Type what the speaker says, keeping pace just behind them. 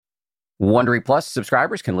Wondery Plus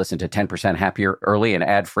subscribers can listen to 10% Happier early and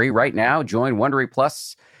ad-free right now. Join Wondery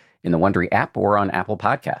Plus in the Wondery app or on Apple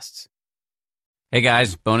Podcasts. Hey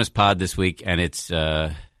guys, bonus pod this week, and it's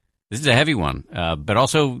this is a heavy one, but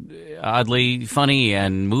also oddly funny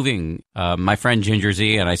and moving. My friend Ginger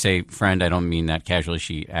Z, and I say friend, I don't mean that casually.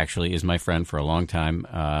 She actually is my friend for a long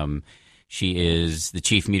time. She is the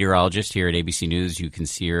chief meteorologist here at ABC News. You can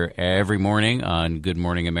see her every morning on Good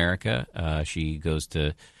Morning America. She goes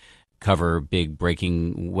to cover big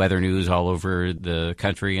breaking weather news all over the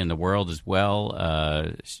country and the world as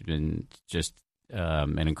well. She's been just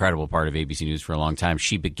an incredible part of ABC News for a long time.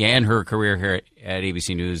 She began her career here at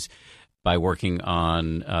ABC News by working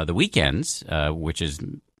on the weekends, which is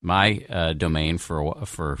my domain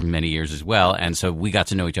for many years as well. And so we got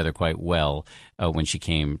to know each other quite well when she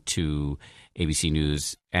came to ABC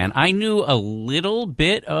News. And I knew a little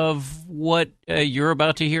bit of what you're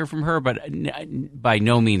about to hear from her, but by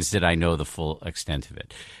no means did I know the full extent of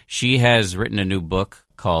it. She has written a new book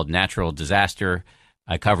called Natural Disaster.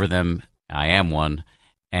 I cover them. I am one.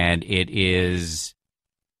 And it is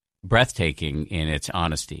breathtaking in its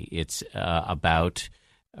honesty. It's about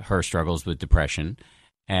her struggles with depression.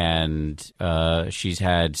 And she's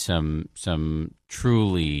had some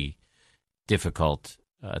truly difficult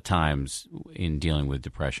times in dealing with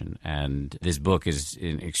depression. And this book is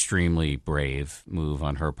an extremely brave move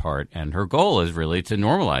on her part. And her goal is really to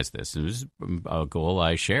normalize this. It was a goal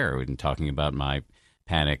I share in talking about my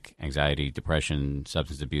panic, anxiety, depression,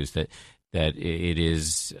 substance abuse, that it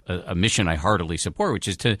is a mission I heartily support, which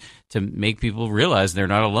is to make people realize they're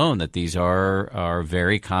not alone, that these are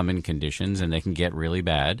very common conditions and they can get really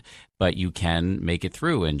bad, but you can make it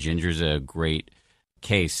through. And Ginger's a great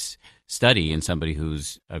case study in somebody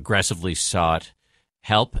who's aggressively sought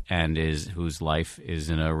help and whose life is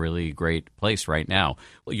in a really great place right now.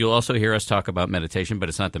 You'll also hear us talk about meditation, but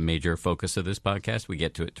it's not the major focus of this podcast. We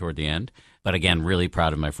get to it toward the end. But again, really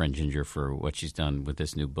proud of my friend Ginger for what she's done with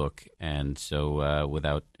this new book. And so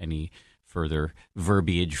without any further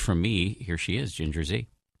verbiage from me, here she is, Ginger Z.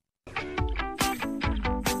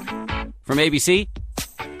 From ABC,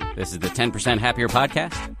 this is the 10% Happier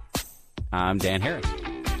podcast. I'm Dan Harris.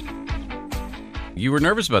 You were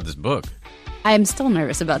nervous about this book. I'm still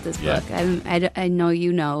nervous about this book. I know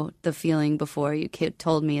you know the feeling before you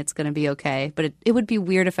told me it's going to be okay, but it would be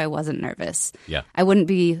weird if I wasn't nervous. Yeah. I wouldn't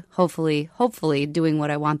be hopefully doing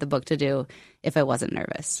what I want the book to do if I wasn't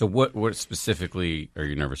nervous. So what specifically are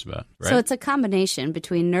you nervous about? Right? So it's a combination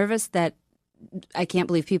between nervous that I can't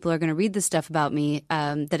believe people are going to read this stuff about me,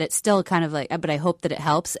 that it's still kind of like, but I hope that it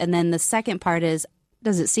helps. And then the second part is,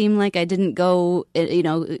 does it seem like I didn't go,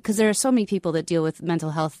 because there are so many people that deal with mental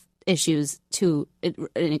health issues to an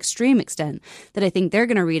extreme extent that I think they're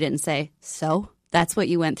going to read it and say, so that's what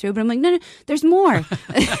you went through. But I'm like, no, there's more.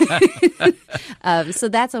 So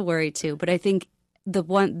that's a worry too. But I think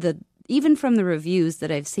even from the reviews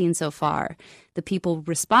that I've seen so far, the people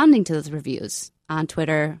responding to those reviews on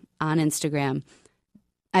Twitter, on Instagram,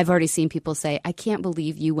 I've already seen people say, I can't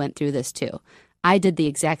believe you went through this too. I did the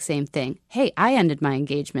exact same thing. Hey, I ended my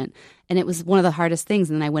engagement, and it was one of the hardest things,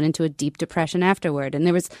 and then I went into a deep depression afterward.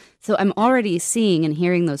 And so I'm already seeing and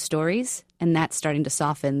hearing those stories, and that's starting to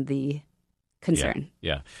soften the concern.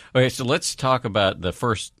 Yeah. Okay, so let's talk about the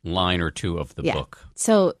first line or two of the book.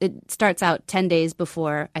 So it starts out 10 days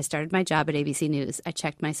before I started my job at ABC News. I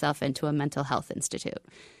checked myself into a mental health institute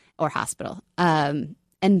or hospital.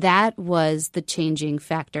 And that was the changing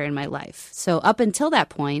factor in my life. So up until that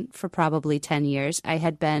point, for probably 10 years, I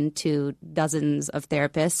had been to dozens of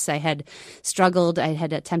therapists. I had struggled. I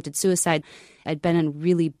had attempted suicide. I'd been in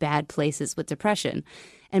really bad places with depression.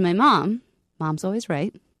 And my mom's always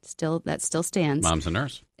right. That still stands. Mom's a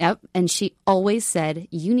nurse. Yep. And she always said,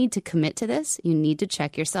 you need to commit to this. You need to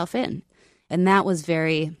check yourself in. And that was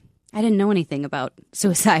I didn't know anything about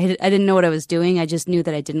suicide. I didn't know what I was doing. I just knew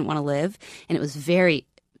that I didn't want to live. And it was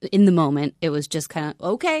in the moment, it was just kind of,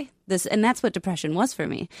 okay, and that's what depression was for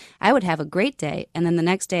me. I would have a great day, and then the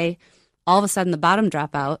next day, all of a sudden the bottom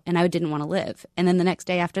drop out, and I didn't want to live. And then the next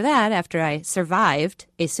day after that, after I survived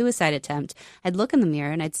a suicide attempt, I'd look in the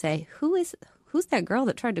mirror and I'd say, who's that girl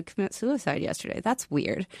that tried to commit suicide yesterday? That's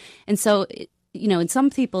weird. And so, in some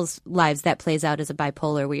people's lives, that plays out as a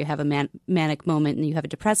bipolar where you have a manic moment and you have a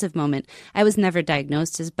depressive moment. I was never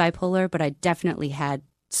diagnosed as bipolar, but I definitely had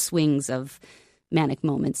swings of manic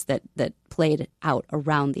moments that played out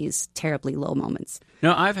around these terribly low moments.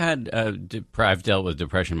 No, I've dealt with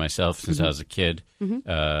depression myself since I was a kid,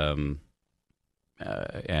 and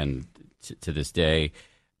to this day,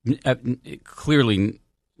 clearly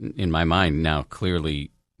in my mind now,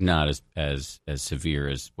 clearly not as severe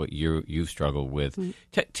as what you've struggled with.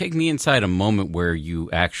 Take me inside a moment where you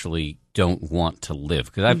actually don't want to live,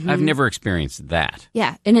 because I've never experienced that.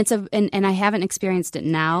 Yeah, and and I haven't experienced it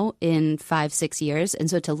now in 5-6 years, and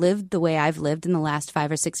so to live the way I've lived in the last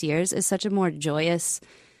 5 or 6 years is such a more joyous,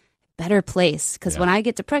 better place. Because when I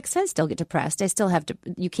get depressed, I still get depressed. I still have to.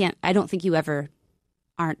 You can't. I don't think you ever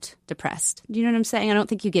aren't depressed. Do you know what I'm saying? I don't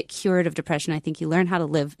think you get cured of depression. I think you learn how to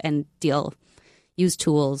live and use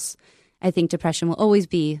tools. I think depression will always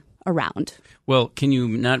be around. Well, can you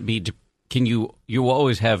not be? You will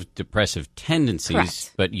always have depressive tendencies,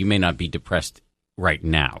 Correct. But you may not be depressed right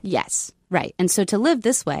now. Yes, right. And so to live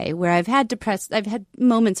this way, where I've had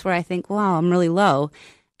moments where I think, wow, I'm really low.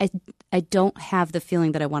 I don't have the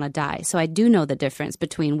feeling that I want to die. So I do know the difference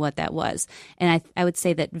between what that was. And I would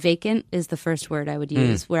say that vacant is the first word I would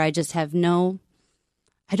use, where I just have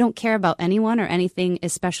I don't care about anyone or anything,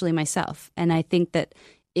 especially myself. And I think that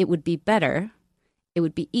it would be better, it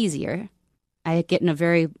would be easier. I get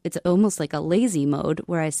in it's almost like a lazy mode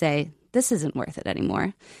where I say, this isn't worth it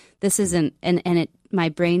anymore. This isn't, my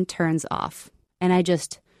brain turns off. And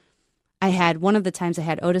I had one of the times I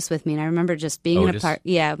had Otis with me, and I remember just being in a park.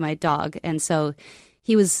 Yeah, my dog. And so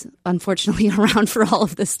he was unfortunately around for all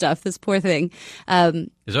of this stuff, this poor thing.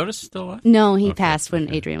 Is Otis still alive? No, he passed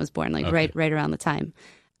when Adrian was born, right around the time.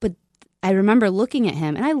 But I remember looking at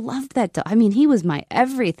him, and I loved that dog. I mean, he was my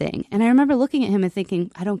everything. And I remember looking at him and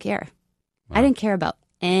thinking, I don't care. Wow. I didn't care about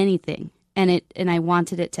anything, and I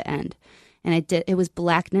wanted it to end. And I did. It was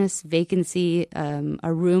blackness, vacancy,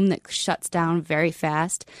 a room that shuts down very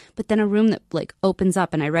fast, but then a room that like opens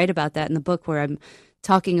up. And I write about that in the book, where I'm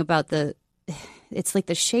talking about it's like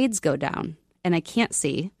the shades go down, and I can't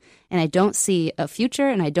see, and I don't see a future,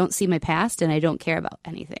 and I don't see my past, and I don't care about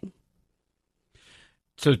anything.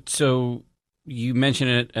 So you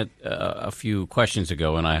mentioned it a few questions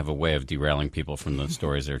ago, and I have a way of derailing people from the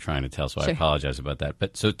stories they're trying to tell, so I apologize about that.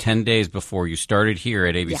 But so 10 days before you started here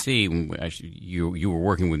at ABC, you were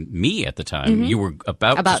working with me at the time. Mm-hmm. You were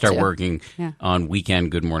about to start working on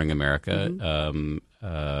Weekend Good Morning America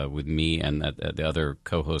with me, and the other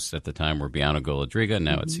co-hosts at the time were Biana Goladriga,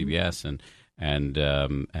 now at CBS,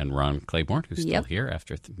 and Ron Claiborne, who's still here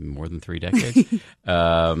after more than 3 decades.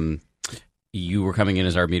 You were coming in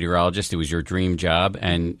as our meteorologist. It was your dream job.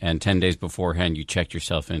 And 10 days beforehand, you checked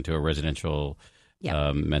yourself into a residential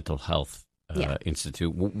mental health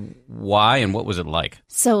institute. Why, and what was it like?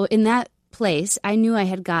 So in that place, I knew I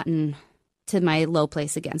had gotten to my low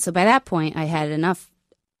place again. So by that point, I had enough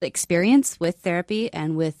experience with therapy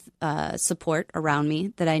and with support around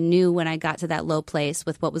me that I knew when I got to that low place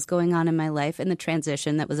with what was going on in my life and the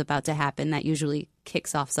transition that was about to happen, that usually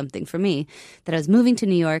kicks off something for me, that I was moving to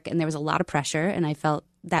New York and there was a lot of pressure, and I felt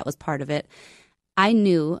that was part of it. I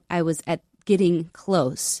knew I was getting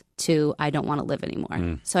close to I don't want to live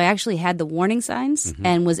anymore. So I actually had the warning signs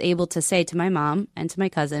and was able to say to my mom and to my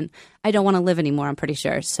cousin, I don't want to live anymore, I'm pretty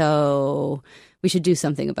sure. So we should do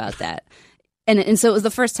something about that. And so it was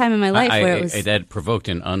the first time in my life where it was... That provoked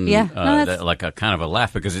like a kind of a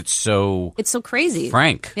laugh, because it's so crazy.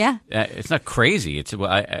 Frank. Yeah. It's not crazy.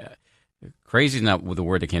 Crazy is not the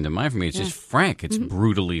word that came to mind for me. It's just frank. It's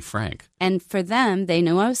brutally frank. And for them, they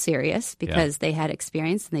knew I was serious because they had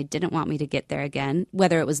experience, and they didn't want me to get there again,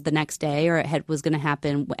 whether it was the next day or it was going to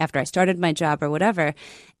happen after I started my job or whatever.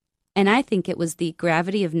 And I think it was the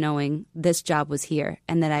gravity of knowing this job was here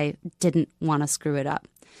and that I didn't want to screw it up.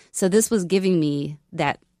 So this was giving me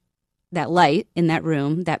that light in that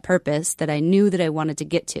room, that purpose that I knew that I wanted to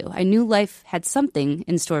get to. I knew life had something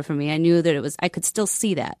in store for me. I knew that I could still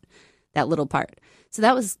see that little part. So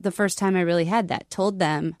that was the first time I really had that. Told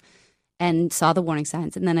them and saw the warning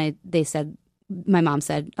signs. And then my mom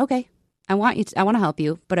said, okay, I want to help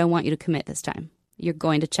you, but I want you to commit this time. You're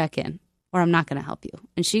going to check in, or I'm not going to help you.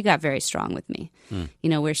 And she got very strong with me,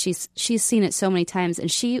 where she's seen it so many times.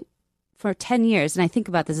 And for 10 years, and I think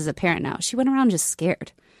about this as a parent now, she went around just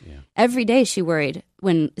scared. Yeah. Every day she worried,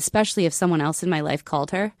 especially if someone else in my life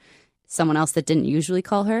called her, someone else that didn't usually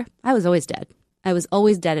call her, I was always dead. I was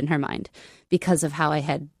always dead in her mind because of how I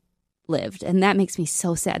had lived. And that makes me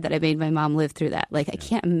so sad that I made my mom live through that. Like, I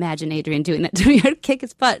can't imagine Adrian doing that to me. I'd kick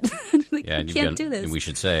his butt. I can't do this. And we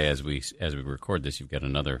should say, as we record this, you've got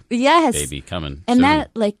another baby coming and soon.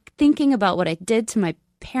 That, thinking about what I did to my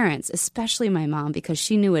parents, especially my mom, because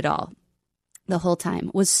she knew it all the whole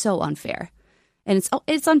time, was so unfair. And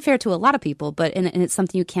it's unfair to a lot of people, and it's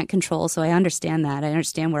something you can't control, so I understand that. I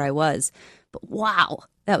understand where I was. But wow,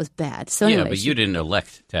 that was bad. So anyway, but you didn't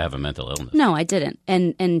elect to have a mental illness. No, I didn't.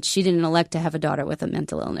 And she didn't elect to have a daughter with a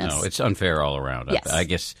mental illness. No, it's unfair all around. Yes. I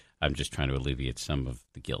guess I'm just trying to alleviate some of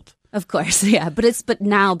the guilt. Of course, yeah. But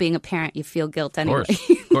now being a parent, you feel guilt anyway.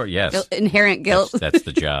 Of course, yes. Inherent guilt. That's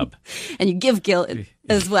the job. And you give guilt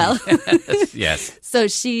as well. Yes. So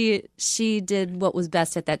she did what was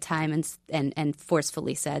best at that time and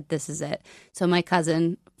forcefully said, "This is it." So my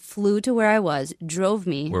cousin flew to where I was, drove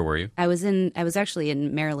me. Where were you? I was actually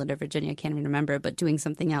in Maryland or Virginia, I can't even remember, but doing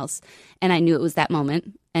something else. And I knew it was that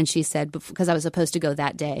moment. And she said, because I was supposed to go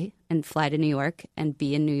that day and fly to New York and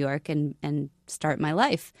be in New York and start my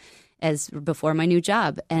life as before my new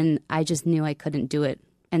job. And I just knew I couldn't do it.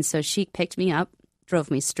 And so she picked me up, drove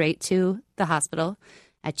me straight to the hospital.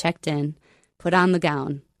 I checked in, put on the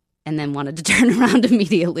gown, and then wanted to turn around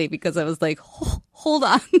immediately because I was like, hold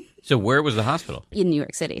on. So where was the hospital? In New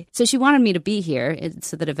York City. So she wanted me to be here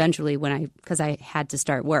so that eventually because I had to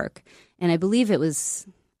start work. And I believe it was,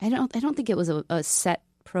 I don't think it was a set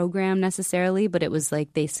program necessarily, but it was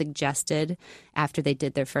like they suggested after they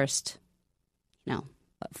did their first,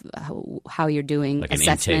 how you're doing like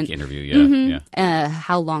assessment. An intake interview,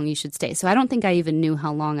 how long you should stay. So I don't think I even knew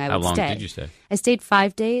how long I would stay. How long did you stay? I stayed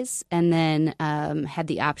 5 days and then had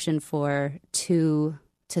the option for 2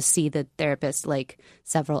 to see the therapist like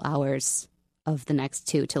several hours of the next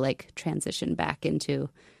 2 to like transition back into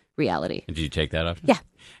reality. And did you take that option?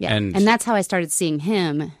 Yeah. And that's how I started seeing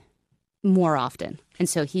him more often. And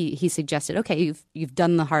so he suggested, okay, you've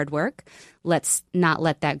done the hard work. Let's not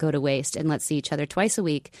let that go to waste, and let's see each other twice a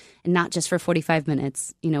week, and not just for 45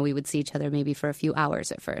 minutes. We would see each other maybe for a few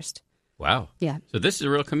hours at first. Wow. Yeah. So this is a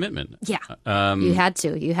real commitment. Yeah. You had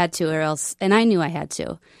to, or else. And I knew I had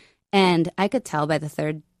to, and I could tell by the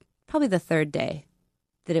third day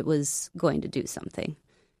that it was going to do something.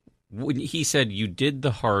 When he said you did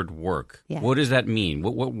the hard work, yeah. What does that mean?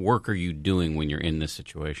 What work are you doing when you're in this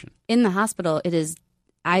situation? In the hospital,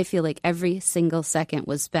 I feel like every single second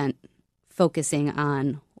was spent focusing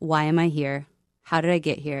on why am I here? How did I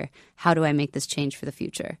get here? How do I make this change for the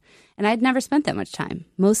future? And I'd never spent that much time.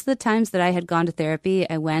 Most of the times that I had gone to therapy,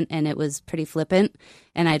 I went and it was pretty flippant.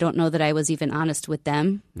 And I don't know that I was even honest with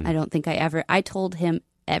them. I don't think I told him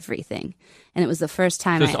everything. And it was the first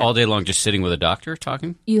time. So it's all day long just sitting with a doctor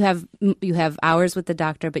talking? You have hours with the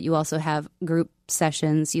doctor, but you also have group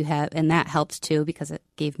sessions. And that helped too, because it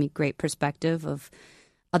gave me great perspective of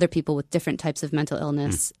other people with different types of mental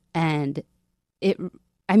illness. And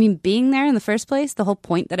being there in the first place, the whole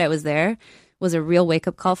point that I was there was a real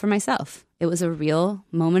wake-up call for myself. It was a real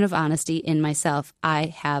moment of honesty in myself. I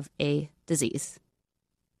have a disease.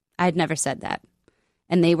 I had never said that.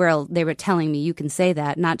 And they were telling me, you can say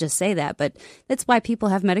that, not just say that, but that's why people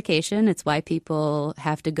have medication. It's why people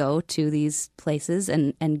have to go to these places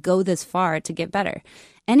and go this far to get better.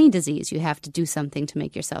 Any disease, you have to do something to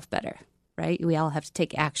make yourself better, right? We all have to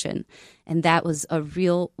take action. And that was a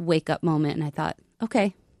real wake-up moment. And I thought,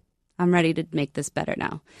 okay, I'm ready to make this better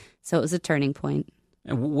now. So it was a turning point.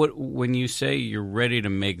 And when you say you're ready to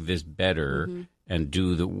make this better, and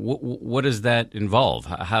do what does that involve?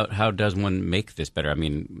 How does one make this better? I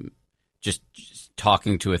mean, just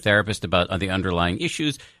talking to a therapist about the underlying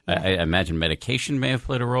issues. Yeah. I imagine medication may have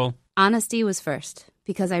played a role. Honesty was first,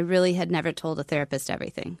 because I really had never told a therapist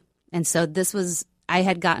everything, and so I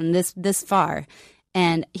had gotten this far,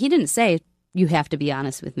 and he didn't say you have to be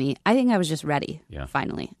honest with me. I think I was just ready. Yeah.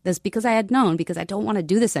 Finally, this because I had known, because I don't want to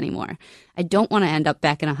do this anymore. I don't want to end up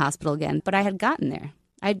back in a hospital again, but I had gotten there.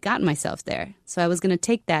 I'd gotten myself there. So I was going to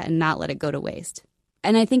take that and not let it go to waste.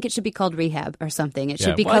 And I think it should be called rehab or something. It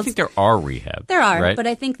should be called. I think there are rehab. There are, right? But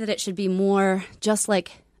I think that it should be more just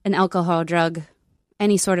like an alcohol, drug,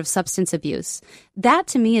 any sort of substance abuse. That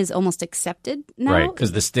to me is almost accepted now. Right,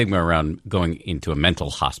 because the stigma around going into a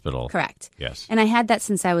mental hospital. Correct. Yes. And I had that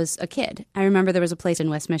since I was a kid. I remember there was a place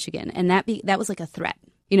in West Michigan, and that was like a threat.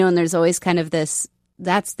 And there's always kind of this.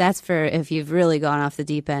 That's for if you've really gone off the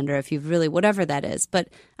deep end, or if you've really, whatever that is. But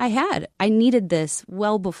I needed this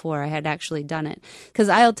well before I had actually done it. Because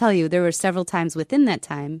I'll tell you, there were several times within that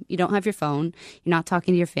time, you don't have your phone, you're not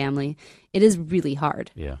talking to your family. It is really hard.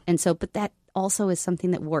 Yeah. And so, but that also is something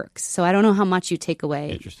that works. So I don't know how much you take away.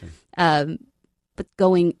 Interesting. But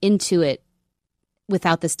going into it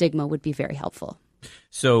without the stigma would be very helpful.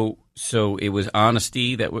 So it was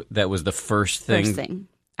honesty that was the first thing. First thing.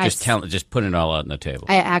 Just putting it all out on the table.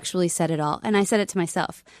 I actually said it all. And I said it to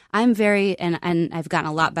myself. I'm very, and I've gotten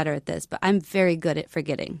a lot better at this, but I'm very good at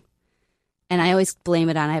forgetting. And I always blame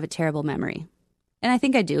it on I have a terrible memory. And I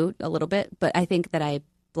think I do a little bit, but I think that I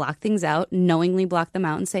block things out, knowingly block them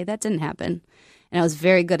out and say that didn't happen. And I was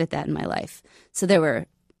very good at that in my life. So there were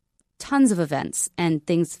tons of events and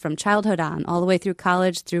things from childhood on, all the way through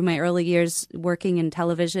college, through my early years working in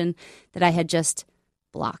television, that I had just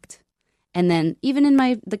blocked. And then even in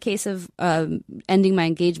the case of ending my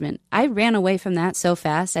engagement, I ran away from that so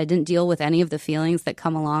fast. I didn't deal with any of the feelings that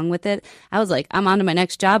come along with it. I was like, I'm on to my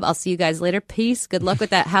next job. I'll see you guys later. Peace. Good luck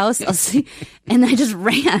with that house. I'll see. And I just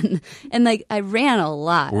ran. And like, I ran a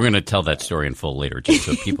lot. We're going to tell that story in full later, just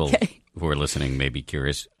so people who are listening may be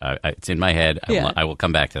curious. It's in my head. I will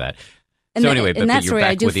come back to that. And so anyway, in that you're story,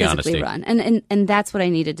 back I do with the physically honesty. run. And that's what I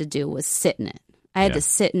needed to do, was sit in it. I had to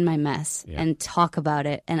sit in my mess and talk about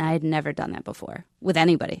it, and I had never done that before with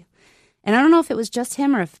anybody. And I don't know if it was just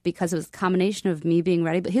him or if because it was a combination of me being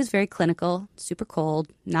ready, but he was very clinical, super cold,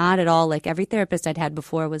 not at all like every therapist I'd had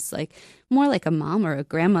before was like more like a mom or a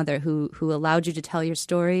grandmother who allowed you to tell your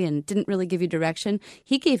story and didn't really give you direction.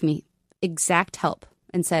 He gave me exact help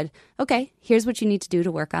and said, okay, here's what you need to do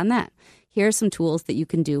to work on that. Here are some tools that you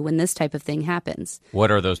can do when this type of thing happens.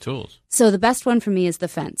 What are those tools? So the best one for me is the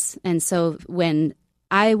fence. And so when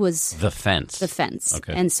I was... The fence. The fence.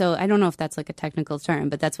 Okay. And so I don't know if that's like a technical term,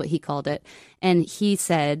 but that's what he called it. And he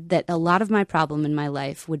said that a lot of my problem in my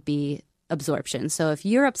life would be absorption. So if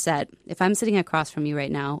you're upset, if I'm sitting across from you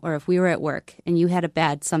right now, or if we were at work and you had a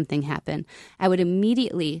bad something happen, I would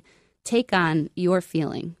immediately take on your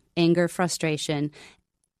feeling, anger, frustration,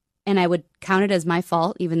 and I would count it as my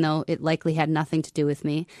fault, even though it likely had nothing to do with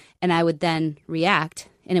me. And I would then react,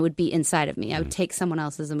 and it would be inside of me. I would take someone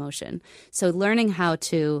else's emotion. So learning how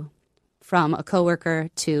to, from a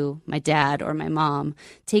coworker to my dad or my mom,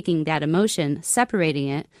 taking that emotion, separating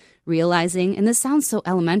it, realizing, and this sounds so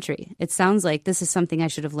elementary. It sounds like this is something I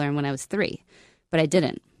should have learned when I was 3, but I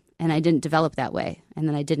didn't. And I didn't develop that way. And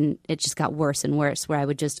then it just got worse and worse, where I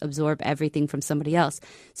would just absorb everything from somebody else.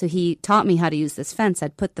 So he taught me how to use this fence.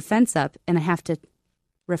 I'd put the fence up and I have to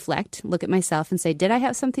reflect, look at myself and say, did I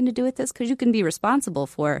have something to do with this? Because you can be responsible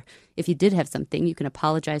for, if you did have something, you can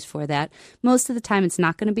apologize for that. Most of the time it's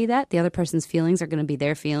not going to be that. The other person's feelings are going to be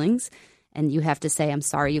their feelings. And you have to say, I'm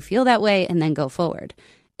sorry you feel that way, and then go forward.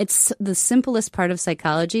 It's the simplest part of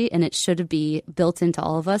psychology, and it should be built into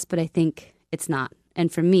all of us, but I think it's not. And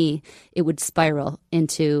for me, it would spiral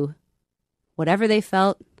into whatever they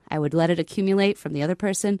felt. I would let it accumulate from the other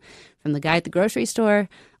person, from the guy at the grocery store,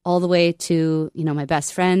 all the way to, my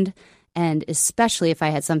best friend. And especially if I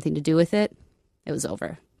had something to do with it, it was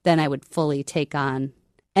over. Then I would fully take on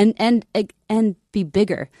and be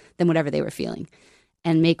bigger than whatever they were feeling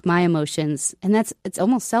and make my emotions. And it's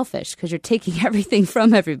almost selfish because you're taking everything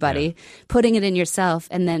from everybody, putting it in yourself,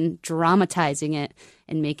 and then dramatizing it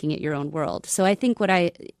and making it your own world. So I think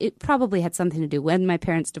it probably had something to do when my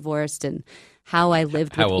parents divorced and how I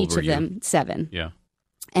lived with each of them. 7. Yeah.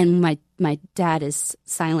 And my dad is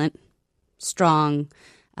silent, strong,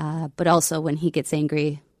 but also when he gets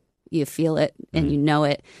angry, you feel it and you know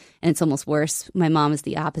it. And it's almost worse. My mom is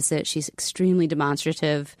the opposite. She's extremely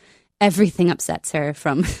demonstrative. Everything upsets her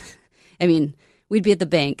we'd be at the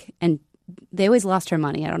bank and they always lost her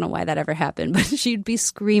money. I don't know why that ever happened, but she'd be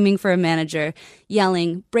screaming for a manager,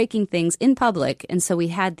 yelling, breaking things in public. And so we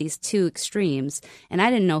had these two extremes, and I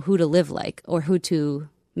didn't know who to live like or who to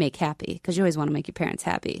make happy, because you always want to make your parents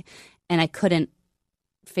happy. And I couldn't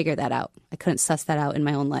figure that out. I couldn't suss that out in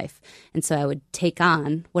my own life. And so I would take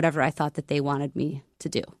on whatever I thought that they wanted me to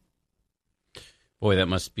do. Boy, that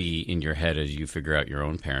must be in your head as you figure out your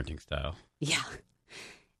own parenting style. Yeah.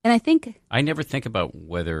 And I think... I never think about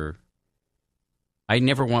whether... I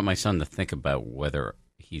never want my son to think about whether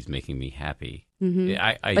he's making me happy. Mm-hmm.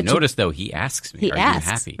 I notice, though, he asks me, are you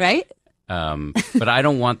happy? Right? But I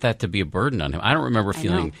don't want that to be a burden on him. I don't remember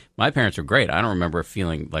feeling... My parents were great. I don't remember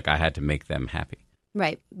feeling like I had to make them happy.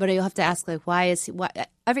 Right. But you'll have to ask, why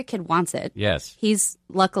every kid wants it. Yes. He's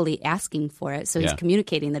luckily asking for it. So he's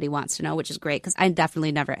communicating that he wants to know, which is great, because I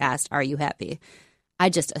definitely never asked, are you happy? I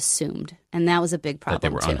just assumed. And that was a big problem, that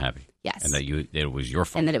they were too. Unhappy. Yes. And that it was your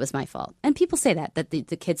fault. And that it was my fault. And people say that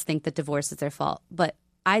the kids think that divorce is their fault. But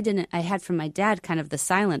I didn't. I had from my dad kind of the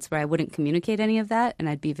silence where I wouldn't communicate any of that, and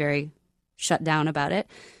I'd be very shut down about it.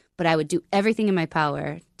 But I would do everything in my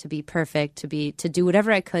power to be perfect, to do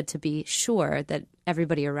whatever I could to be sure that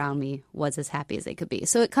everybody around me was as happy as they could be.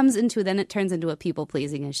 So it turns into a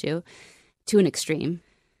people-pleasing issue to an extreme.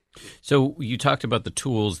 So you talked about the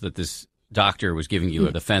tools that this doctor was giving you.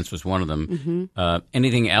 The fence was one of them. Mm-hmm.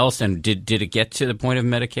 Anything else? And did it get to the point of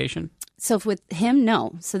medication? So with him,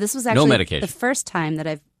 no. So this was actually no medication. The first time that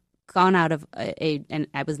I've gone out of and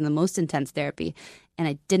I was in the most intense therapy, and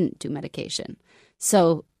I didn't do medication.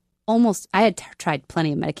 So I had tried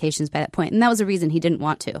plenty of medications by that point, and that was a reason he didn't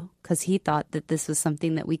want to, because he thought that this was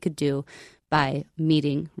something that we could do by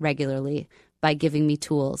meeting regularly, by giving me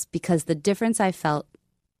tools, because the difference I felt,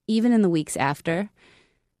 even in the weeks after,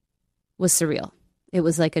 was surreal. It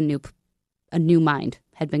was like a new mind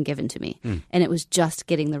had been given to me. And it was just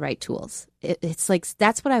getting the right tools. It's like,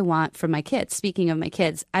 that's what I want for my kids. Speaking of my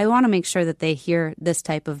kids, I want to make sure that they hear this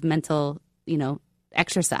type of mental,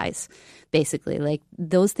 exercise, basically. Like,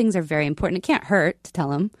 those things are very important. It can't hurt to tell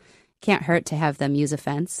them. It can't hurt to have them use a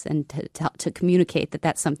fence and to communicate that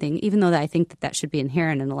that's something, even though I think that should be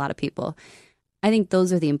inherent in a lot of people. I think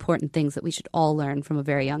those are the important things that we should all learn from a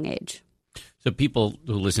very young age. So people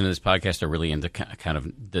who listen to this podcast are really into kind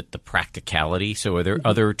of the practicality. So are there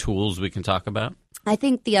other tools we can talk about? I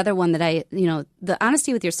think the other one that the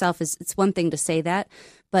honesty with yourself is, it's one thing to say that,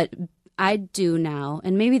 but I do now,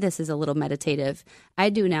 and maybe this is a little meditative,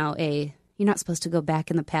 I do now you're not supposed to go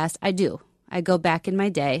back in the past. I do. I go back in my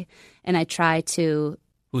day and I try to.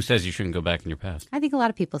 Who says you shouldn't go back in your past? I think a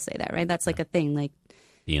lot of people say that, right? That's like a thing, like.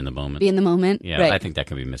 Be in the moment. Be in the moment. Yeah, right. I think that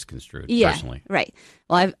can be misconstrued, personally. Right.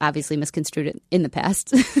 Well, I've obviously misconstrued it in the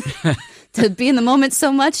past. To be in the moment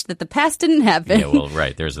so much that the past didn't happen. Yeah, well,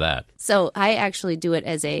 right. There's that. So I actually do it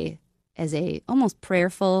as a almost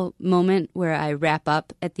prayerful moment where I wrap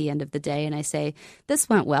up at the end of the day and I say, this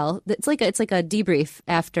went well. It's like a debrief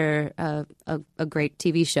after a great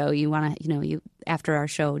TV show. You want to, after our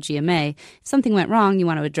show, GMA, if something went wrong, you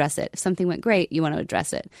want to address it. If something went great, you want to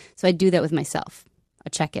address it. So I do that with myself. A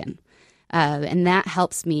check-in. And that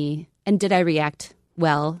helps me. And did I react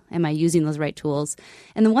well? Am I using those right tools?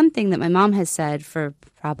 And the one thing that my mom has said for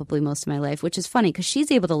probably most of my life, which is funny because she's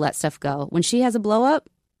able to let stuff go. When she has a blow-up,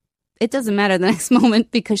 it doesn't matter the next moment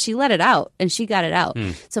because she let it out and she got it out.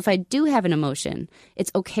 So if I do have an emotion, it's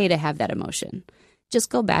okay to have that emotion. Just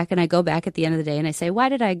go back, and I go back at the end of the day and I say, why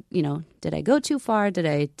did I go too far? Did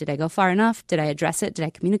I go far enough? Did I address it? Did I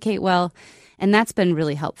communicate well? And that's been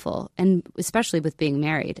really helpful. And especially with being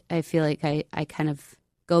married, I feel like I kind of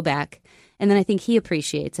go back. And then I think he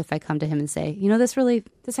appreciates if I come to him and say,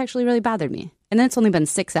 this actually really bothered me. And then it's only been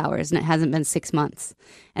 6 hours and it hasn't been 6 months.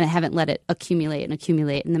 And I haven't let it accumulate.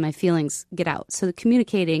 And then my feelings get out. So the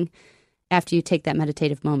communicating after you take that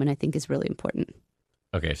meditative moment, I think, is really important.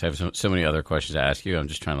 Okay, so I have so many other questions to ask you. I'm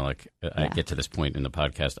just trying to I get to this point in the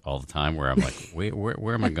podcast all the time where I'm like, wait,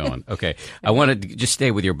 where am I going? Okay, I want to just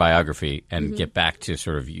stay with your biography and get back to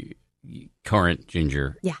sort of current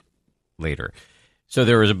Ginger later. So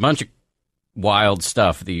there was a bunch of wild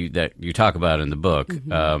stuff that you talk about in the book,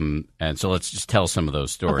 and so let's just tell some of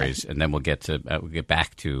those stories, and then we'll get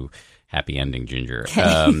back to happy ending Ginger.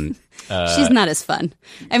 Okay. She's not as fun.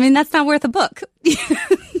 I mean, that's not worth a book.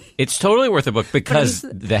 It's totally worth a book because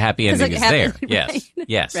the happy ending is there. Yes, right.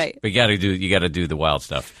 yes. Right. But you got to do the wild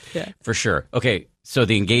stuff. Yeah, for sure. Okay, so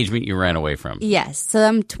the engagement you ran away from. Yes. So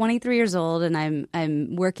I'm 23 years old and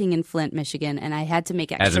I'm working in Flint, Michigan, and I had to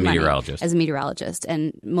make extra money as a meteorologist.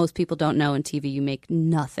 And most people don't know in TV you make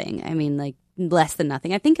nothing. I mean, like less than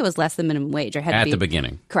nothing. I think it was less than minimum wage. At the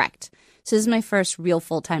beginning. Correct. So this is my first real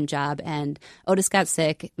full-time job, and Otis got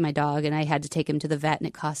sick, my dog, and I had to take him to the vet, and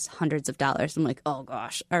it cost hundreds of dollars. I'm like, oh,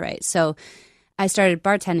 gosh. All right. So I started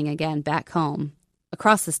bartending again back home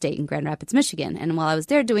across the state in Grand Rapids, Michigan. And while I was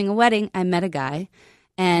there doing a wedding, I met a guy,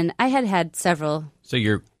 and I had several. So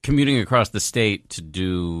you're commuting across the state to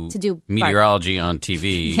do meteorology on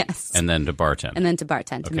TV, yes, and then to bartend. And then to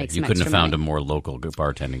bartend to make some extra money. You couldn't have found a more local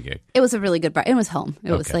bartending gig. It was a really good bar. It was home.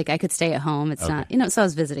 It was like I could stay at home. It's not, so I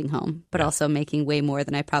was visiting home, but also making way more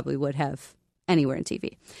than I probably would have anywhere in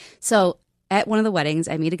TV. So at one of the weddings,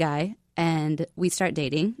 I meet a guy, and we start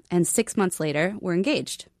dating, and 6 months later, we're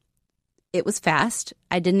engaged. It was fast.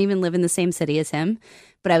 I didn't even live in the same city as him,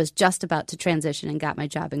 but I was just about to transition and got my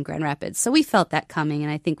job in Grand Rapids. So we felt that coming,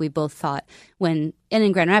 and I think we both thought in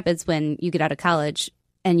Grand Rapids, when you get out of college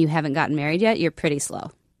and you haven't gotten married yet, you're pretty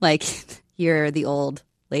slow. Like, you're the old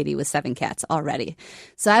lady with 7 cats already.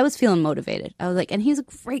 So I was feeling motivated. I was like, and he's a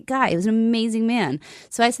great guy. He was an amazing man.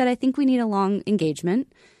 So I said, I think we need a long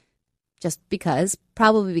engagement. Just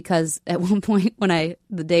probably because at one point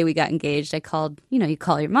the day we got engaged, I called, you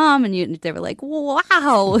call your mom and they were like,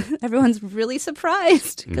 wow, everyone's really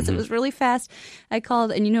surprised because it was really fast. I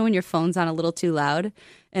called, and when your phone's on a little too loud,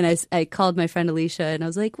 and I called my friend Alicia and I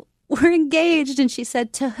was like, we're engaged. And she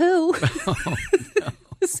said, to who? Oh, no.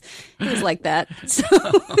 It was like that. So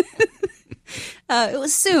it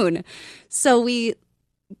was soon. So we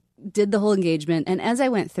did the whole engagement. And as I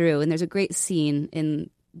went through, and there's a great scene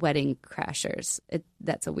in Wedding Crashers.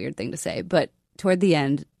 That's a weird thing to say, but toward the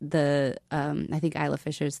end, I think Isla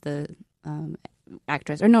Fisher's the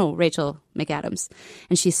actress, or no, Rachel McAdams,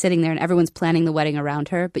 and she's sitting there, and everyone's planning the wedding around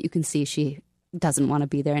her, but you can see she doesn't want to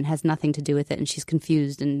be there and has nothing to do with it, and she's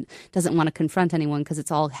confused and doesn't want to confront anyone because it's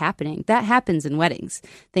all happening. That happens in weddings.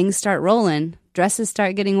 Things start rolling, dresses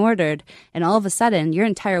start getting ordered, and all of a sudden, your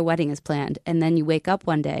entire wedding is planned, and then you wake up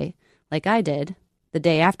one day, like I did, the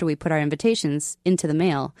day after we put our invitations into the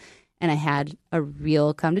mail. And I had a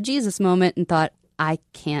real come to Jesus moment and thought, I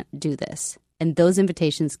can't do this. And those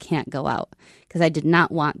invitations can't go out because I did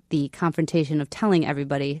not want the confrontation of telling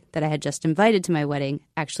everybody that I had just invited to my wedding,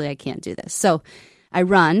 actually, I can't do this. So I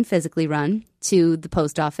physically run to the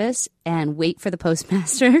post office and wait for the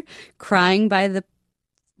postmaster, crying by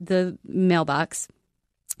the mailbox.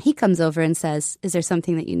 He comes over and says, is there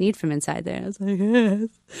something that you need from inside there? I was like, yes.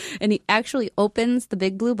 And he actually opens the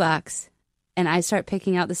big blue box, and I start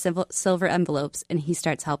picking out the silver envelopes, and he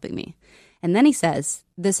starts helping me. And then he says,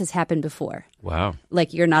 this has happened before. Wow.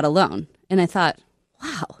 Like, you're not alone. And I thought,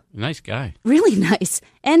 wow. Nice guy. Really nice.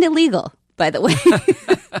 And illegal, by the way.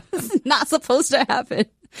 This is not supposed to happen.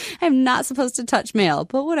 I'm not supposed to touch mail,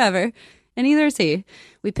 but whatever. And neither is he.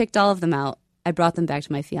 We picked all of them out. I brought them back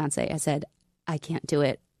to my fiance. I said, I can't do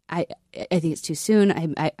it. I think it's too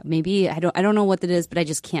soon. I don't know what it is, but I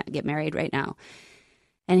just can't get married right now.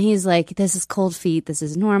 And he's like, this is cold feet. This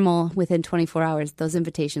is normal. Within 24 hours, those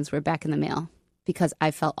invitations were back in the mail because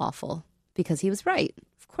I felt awful because he was right.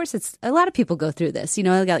 Of course, it's a lot of people go through this. You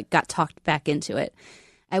know, I got talked back into it.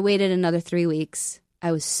 I waited another 3 weeks.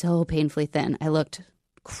 I was so painfully thin. I looked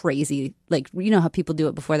crazy. Like, you know how people do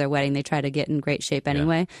it before their wedding. They try to get in great shape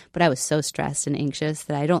anyway. Yeah. But I was so stressed and anxious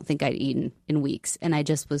that I don't think I'd eaten in weeks. And I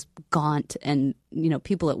just was gaunt. And, you know,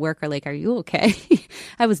 people at work are like, are you okay?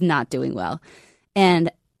 I was not doing well. And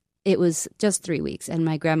it was just 3 weeks. And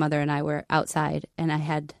my grandmother and I were outside. And I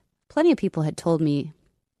had plenty of people had told me,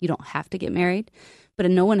 you don't have to get married.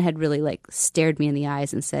 But no one had really like stared me in the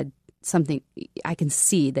eyes and said, something, I can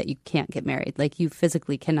see that you can't get married. Like, you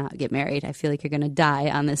physically cannot get married. I feel like you're going to die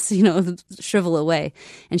on this, you know, shrivel away.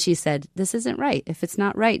 And she said, this isn't right. If it's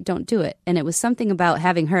not right, don't do it. And it was something about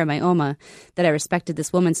having her, my Oma, that I respected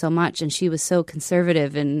this woman so much. And she was so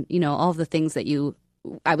conservative and, you know, all of the things that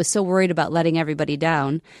I was so worried about letting everybody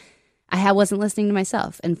down. I wasn't listening to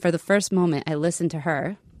myself. And for the first moment, I listened to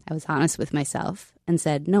her. I was honest with myself and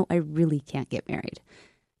said, no, I really can't get married.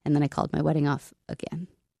 And then I called my wedding off again.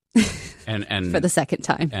 and for the second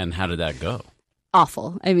time. And how did that go?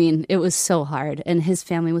 Awful. I mean, it was so hard. And his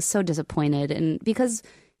family was so disappointed. And because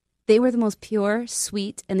they were the most pure,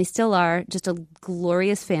 sweet, and they still are, just a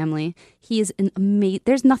glorious family. He is an amazing.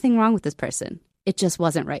 There's nothing wrong with this person. It just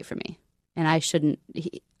wasn't right for me. And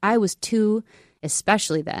I was too,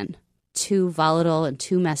 especially then, too volatile and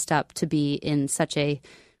too messed up to be in such a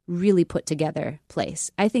really put together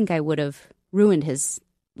place. I think I would have ruined his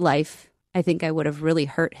life. I think I would have really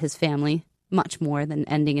hurt his family much more than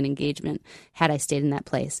ending an engagement had I stayed in that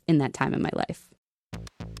place in that time in my life.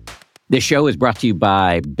 This show is brought to you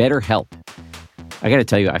by BetterHelp. I got to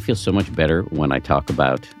tell you, I feel so much better when I talk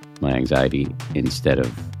about my anxiety instead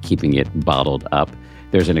of keeping it bottled up.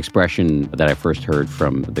 There's an expression that I first heard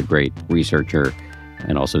from the great researcher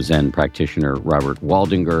and also Zen practitioner Robert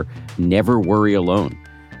Waldinger, never worry alone.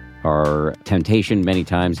 Our temptation many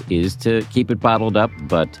times is to keep it bottled up,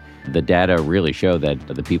 but the data really show that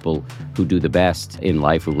the people who do the best in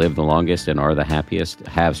life, who live the longest and are the happiest,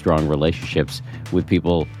 have strong relationships with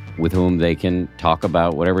people with whom they can talk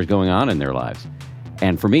about whatever's going on in their lives.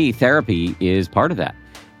 And for me, therapy is part of that.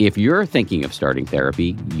 If you're thinking of starting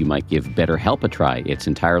therapy, you might give BetterHelp a try. It's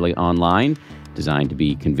entirely online, designed to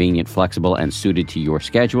be convenient, flexible, and suited to your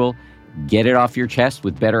schedule. Get it off your chest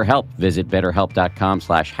with BetterHelp. Visit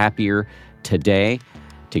BetterHelp.com/happier today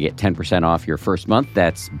to get 10% off your first month.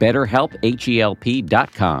 That's BetterHelp,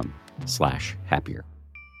 HELP.com/happier.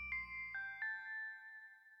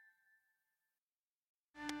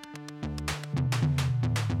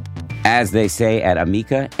 As they say at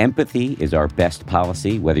Amica, empathy is our best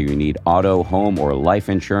policy. Whether you need auto, home, or life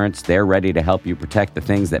insurance, they're ready to help you protect the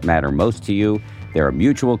things that matter most to you. They're a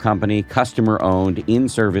mutual company, customer-owned, in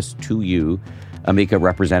service to you. Amica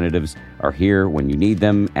representatives are here when you need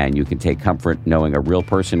them, and you can take comfort knowing a real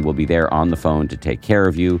person will be there on the phone to take care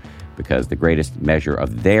of you, because the greatest measure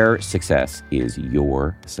of their success is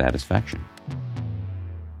your satisfaction.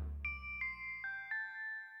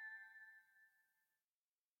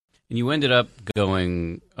 And you ended up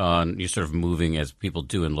going on, you're sort of moving, as people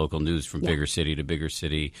do in local news, from bigger city to bigger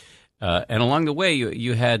city. And along the way,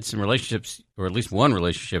 you had some relationships, or at least one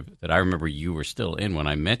relationship that I remember you were still in when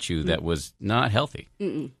I met you, that was not healthy.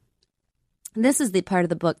 Mm-mm. This is the part of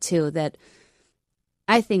the book, too, that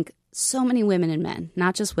I think so many women and men,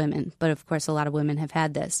 not just women, but of course a lot of women have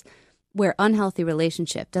had this, where unhealthy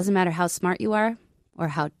relationship, doesn't matter how smart you are or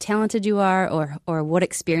how talented you are or what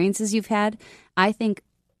experiences you've had, I think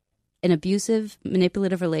an abusive,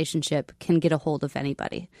 manipulative relationship can get a hold of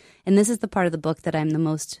anybody. And this is the part of the book that I'm the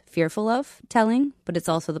most fearful of telling, but it's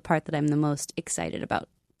also the part that I'm the most excited about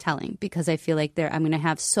telling, because I feel like I'm going to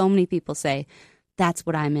have so many people say, that's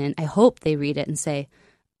what I'm in. I hope they read it and say,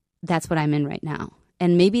 that's what I'm in right now.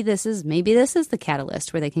 And maybe this is the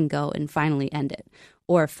catalyst where they can go and finally end it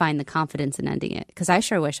or find the confidence in ending it. Because I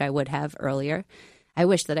sure wish I would have earlier. I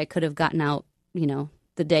wish that I could have gotten out,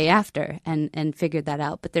 the day after and figured that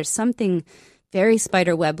out. But there's something very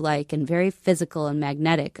spiderweb-like and very physical and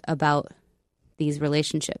magnetic about these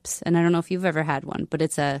relationships. And I don't know if you've ever had one, but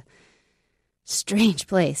it's a strange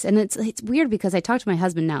place. And it's weird because I talk to my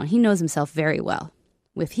husband now and he knows himself very well.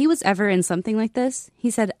 If he was ever in something like this,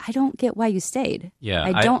 he said, I don't get why you stayed. Yeah,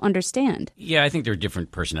 I don't understand. Yeah, I think there are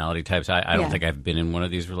different personality types. I don't think I've been in one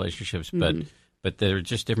of these relationships, but they're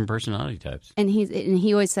just different personality types. And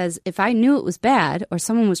he always says, if I knew it was bad or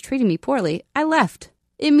someone was treating me poorly, I left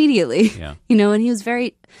immediately. Yeah. And he was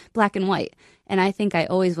very black and white. And I think I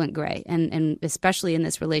always went gray. And especially in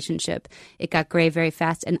this relationship, it got gray very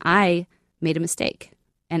fast. And I made a mistake.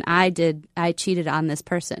 And I cheated on this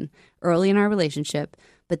person early in our relationship.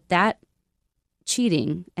 But that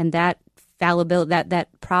cheating and that fallibility,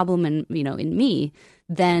 that problem in me,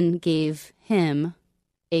 then gave him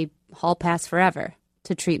a hall pass forever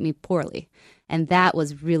to treat me poorly. And that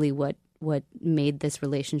was really what made this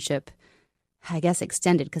relationship, I guess,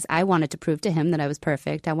 extended, because I wanted to prove to him that I was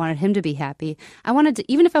perfect. I wanted him to be happy. I wanted to,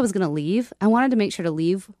 even if I was going to leave, I wanted to make sure to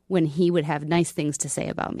leave when he would have nice things to say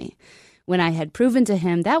about me. When I had proven to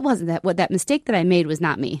him that mistake that I made was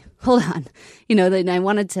not me. Hold on. Then I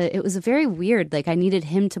wanted to, it was very weird. Like I needed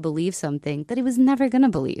him to believe something that he was never going to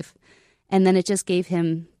believe. And then it just gave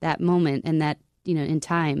him that moment and that, in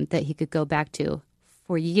time that he could go back to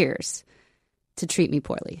for years to treat me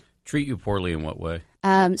poorly. Treat you poorly in what way?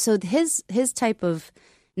 So his type of,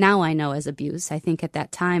 now I know as abuse. I think at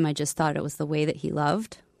that time I just thought it was the way that he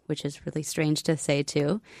loved, which is really strange to say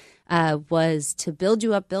too, was to build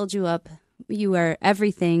you up. You are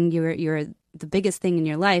everything. You're the biggest thing in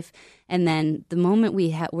your life. And then the moment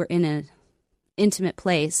we're in an intimate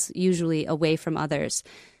place, usually away from others,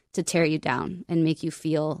 to tear you down and make you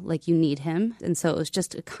feel like you need him. And so it was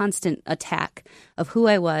just a constant attack of who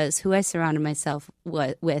I was, who I surrounded myself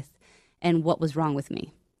with, and what was wrong with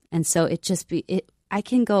me. And so I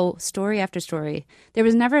can go story after story. There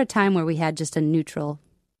was never a time where we had just a neutral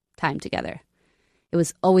time together. It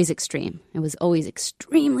was always extreme. It was always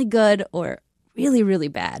extremely good or really, really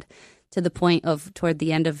bad, to the point of toward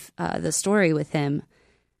the end of the story with him.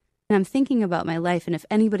 And I'm thinking about my life, and if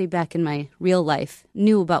anybody back in my real life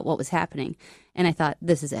knew about what was happening, and I thought,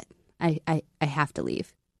 this is it. I have to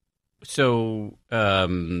leave. So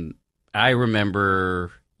I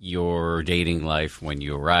remember your dating life when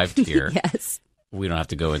you arrived here. Yes. We don't have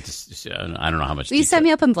to go into, I don't know how much You set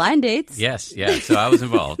me up on blind dates. Yes, yeah. So I was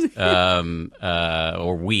involved. But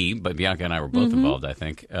Bianca and I were both involved, I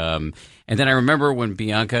think. And then I remember when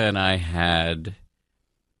Bianca and I had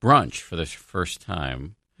brunch for the first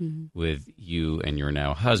time with you and your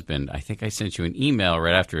now husband. I think I sent you an email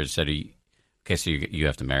right after it said, okay, so you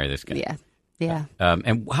have to marry this guy. Yeah, yeah.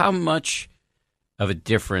 And how much of a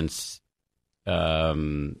difference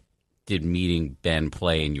did meeting Ben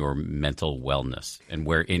play in your mental wellness and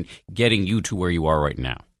where in getting you to where you are right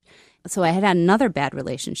now? So I had another bad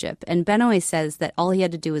relationship, and Ben always says that all he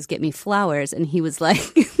had to do was get me flowers, and he was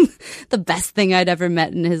like the best thing I'd ever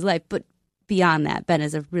met in his life. But beyond that, Ben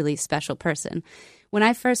is a really special person. When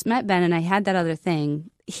I first met Ben and I had that other thing,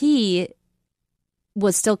 he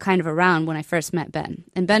was still kind of around when I first met Ben.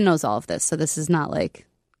 And Ben knows all of this, so this is not like,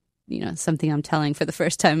 something I'm telling for the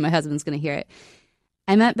first time. My husband's going to hear it.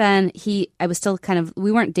 I met Ben. I was still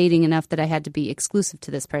we weren't dating enough that I had to be exclusive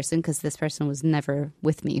to this person because this person was never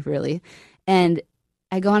with me, really. And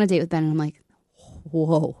I go on a date with Ben and I'm like,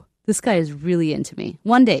 whoa, this guy is really into me.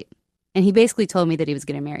 One date. And he basically told me that he was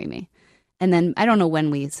going to marry me. And then I don't know when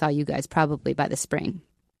we saw you guys, probably by the spring.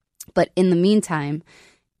 But in the meantime,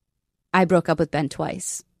 I broke up with Ben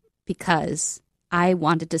twice because I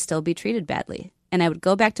wanted to still be treated badly. And I would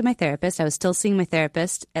go back to my therapist. I was still seeing my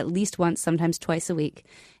therapist at least once, sometimes twice a week.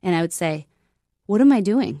 And I would say, what am I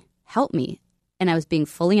doing? Help me. And I was being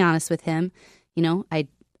fully honest with him. I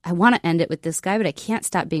want to end it with this guy, but I can't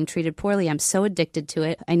stop being treated poorly. I'm so addicted to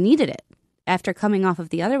it. I needed it. After coming off of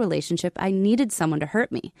the other relationship, I needed someone to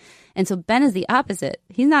hurt me. And so Ben is the opposite.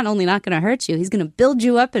 He's not only not going to hurt you, he's going to build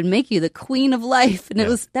you up and make you the queen of life. And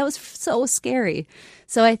that was so scary.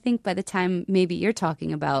 So I think by the time maybe you're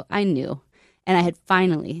talking about, I knew. And I had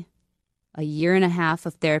finally, a year and a half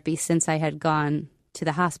of therapy since I had gone to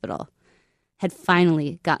the hospital, had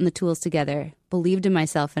finally gotten the tools together, believed in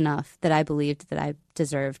myself enough that I believed that I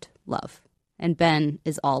deserved love And Ben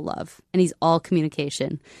is all love, and he's all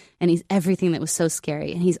communication, and he's everything that was so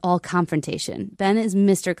scary, and he's all confrontation. Ben is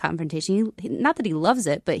Mr. Confrontation. Not that he loves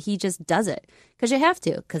it, but he just does it because you have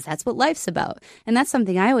to, because that's what life's about. And that's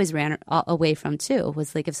something I always ran away from, too,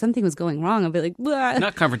 was like if something was going wrong, I'd be like, blah.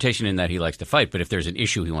 Not confrontation in that he likes to fight, but if there's an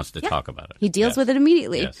issue, he wants to talk about it. He deals with it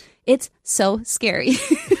immediately. Yes. It's so scary.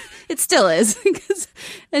 It still is.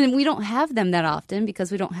 And we don't have them that often because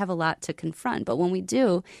we don't have a lot to confront. But when we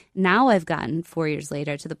do, now I've gotten 4 years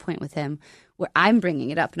later to the point with him where I'm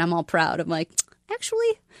bringing it up and I'm all proud. I'm like,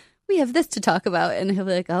 actually, we have this to talk about. And he'll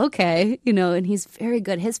be like, okay, and he's very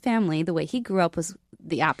good. His family, the way he grew up was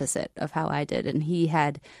the opposite of how I did. And he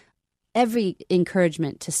had every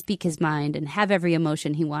encouragement to speak his mind and have every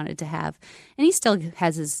emotion he wanted to have. And he still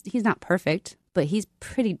has he's not perfect, but he's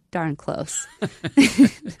pretty darn close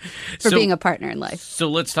for being a partner in life. So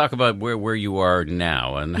let's talk about where you are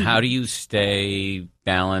now, and how do you stay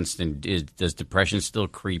balanced, and does depression still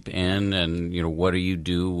creep in, and what do you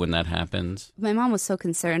do when that happens? My mom was so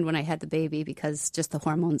concerned when I had the baby because just the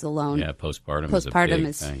hormones alone. Yeah, postpartum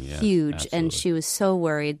is huge, yeah, and she was so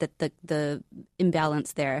worried that the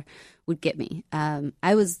imbalance there would get me.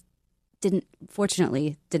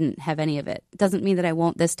 Fortunately didn't have any of it. Doesn't mean that I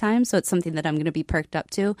won't this time, so it's something that I'm going to be perked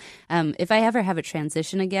up to. If I ever have a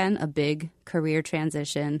transition again, a big career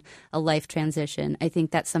transition, a life transition, I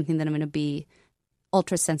think that's something that I'm going to be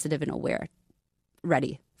ultra sensitive and aware,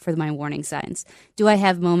 ready for my warning signs. Do I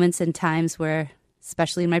have moments and times where,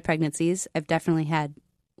 especially in my pregnancies, I've definitely had,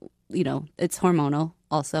 it's hormonal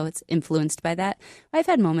also, it's influenced by that. I've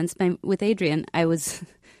had moments with Adrian,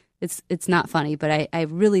 It's not funny, but I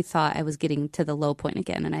really thought I was getting to the low point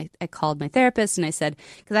again. And I called my therapist and I said,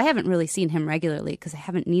 because I haven't really seen him regularly because I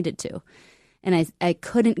haven't needed to. And I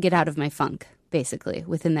couldn't get out of my funk, basically,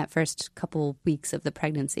 within that first couple weeks of the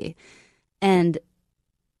pregnancy. And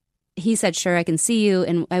he said, sure, I can see you.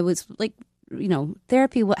 And I was like,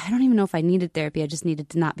 therapy, I don't even know if I needed therapy. I just needed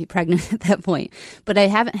to not be pregnant at that point. But I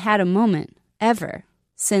haven't had a moment ever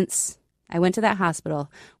since I went to that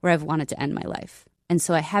hospital where I've wanted to end my life. And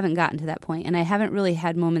so I haven't gotten to that point. And I haven't really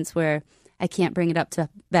had moments where I can't bring it up to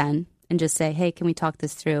Ben and just say, hey, can we talk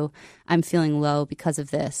this through? I'm feeling low because of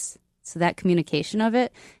this. So that communication of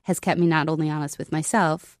it has kept me not only honest with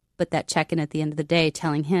myself, but that check-in at the end of the day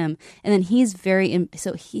telling him. And then he's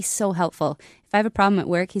he's so helpful. If I have a problem at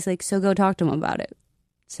work, he's like, so go talk to him about it.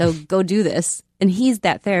 So go do this. And he's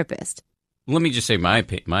that therapist. Let me just say my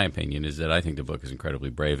opinion is that I think the book is incredibly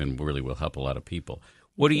brave and really will help a lot of people.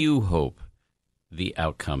 What do you hope the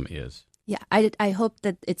outcome is? Yeah, I hope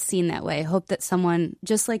that it's seen that way. I hope that someone,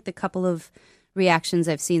 just like the couple of reactions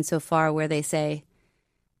I've seen so far where they say,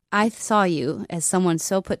 I saw you as someone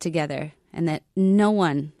so put together and that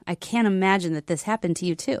I can't imagine that this happened to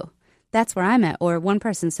you too. That's where I'm at. Or one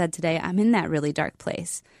person said today, I'm in that really dark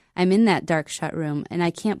place. I'm in that dark shut room and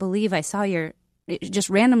I can't believe I just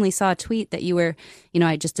randomly saw a tweet that you were,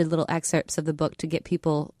 I just did little excerpts of the book to get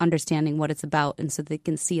people understanding what it's about and so they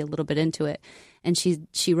can see a little bit into it. And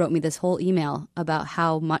she wrote me this whole email about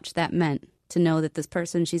how much that meant to know that this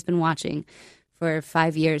person she's been watching for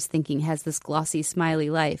 5 years thinking has this glossy, smiley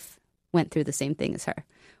life went through the same thing as her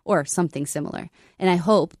or something similar. And I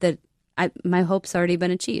hope that my hope's already been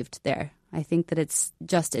achieved there. I think that it's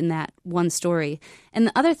just in that one story. And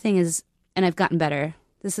the other thing is, and I've gotten better,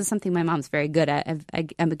 this is something my mom's very good at. I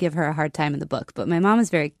give her a hard time in the book, but my mom is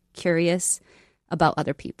very curious about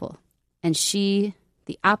other people. And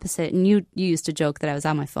the opposite, and you used to joke that I was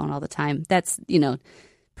on my phone all the time. That's,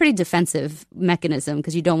 pretty defensive mechanism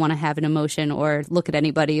because you don't want to have an emotion or look at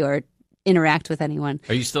anybody or interact with anyone.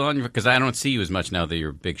 Are you still on? Because I don't see you as much now that you're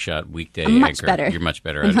a big shot weekday I'm much anchor. Better. You're much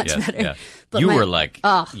better. I'm much better. Yeah. But you were like,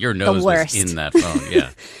 your nose was in that phone. Yeah.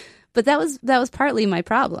 But that was partly my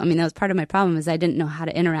problem. I mean, that was part of my problem is I didn't know how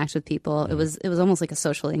to interact with people. It was almost like a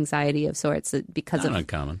social anxiety of sorts because Not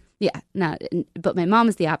uncommon. Yeah, but my mom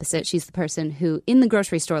is the opposite. She's the person who, in the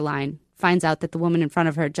grocery store line, finds out that the woman in front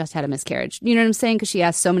of her just had a miscarriage. You know what I'm saying? Because she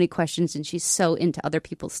asks so many questions and she's so into other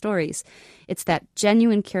people's stories. It's that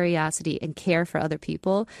genuine curiosity and care for other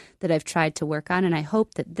people that I've tried to work on. And I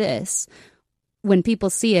hope that this, when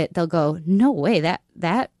people see it, they'll go, no way,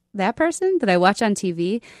 that person that I watch on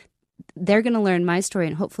TV, they're going to learn my story,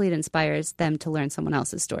 and hopefully it inspires them to learn someone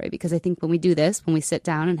else's story. Because I think when we do this, when we sit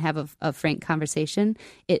down and have a frank conversation,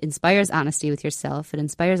 it inspires honesty with yourself. It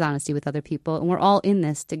inspires honesty with other people. And we're all in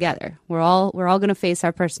this together. We're all going to face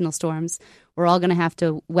our personal storms. We're all going to have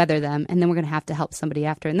to weather them. And then we're going to have to help somebody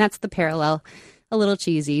after. And that's the parallel, a little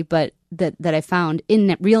cheesy, but that I found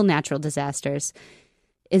in real natural disasters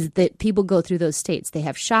is that people go through those states. They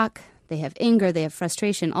have shock, they have anger, they have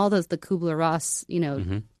frustration, all those, the Kubler-Ross,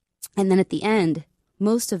 And then at the end,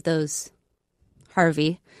 most of those,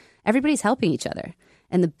 Harvey, everybody's helping each other.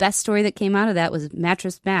 And the best story that came out of that was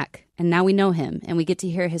Mattress Mac. And now we know him, and we get to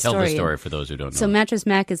hear his story. Tell the story for those who don't know. So Mattress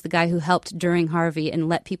Mac is the guy who helped during Harvey and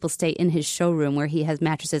let people stay in his showroom where he has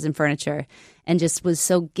mattresses and furniture, and just was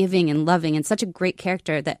so giving and loving and such a great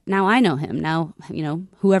character that now I know him. Now,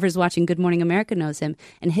 whoever's watching Good Morning America knows him.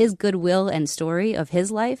 And his goodwill and story of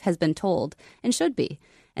his life has been told and should be.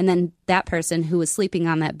 And then that person who was sleeping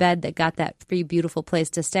on that bed that got that free, beautiful place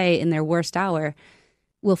to stay in their worst hour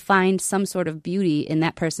will find some sort of beauty in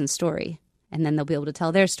that person's story. And then they'll be able to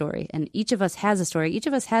tell their story. And each of us has a story.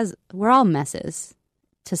 We're all messes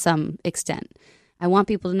to some extent. I want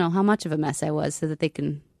people to know how much of a mess I was so that they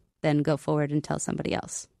can then go forward and tell somebody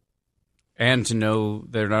else. And to know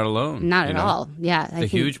they're not alone. Not at all. Yeah. It's a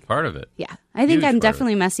huge part of it. Yeah. I think I'm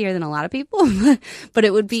definitely messier than a lot of people. But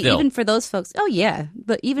it would be even for those folks. Oh, yeah.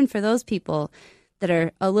 But even for those people that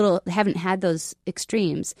are haven't had those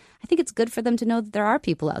extremes, I think it's good for them to know that there are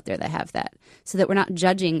people out there that have that, so that we're not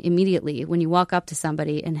judging immediately when you walk up to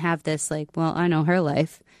somebody and have this like, well, I know her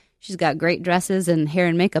life. She's got great dresses and hair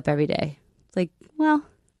and makeup every day. It's like, well,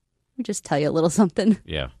 let me just tell you a little something.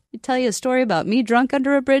 Yeah. I tell you a story about me drunk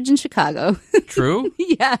under a bridge in Chicago. True?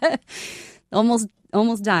 Yeah. Almost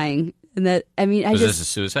dying. And that, was this a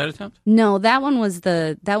suicide attempt? No, that one was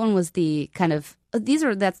the kind of,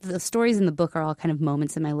 that's the stories in the book are all kind of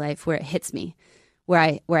moments in my life where it hits me,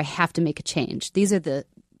 where I have to make a change. These are the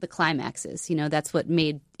climaxes, that's what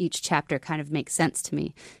made each chapter kind of make sense to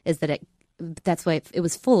me, is that that's why it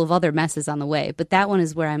was full of other messes on the way. But that one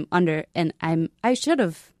is where I'm under, and I should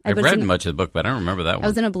have. I've read much of the book, but I don't remember that one. I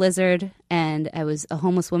was in a blizzard, and a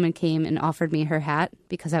homeless woman came and offered me her hat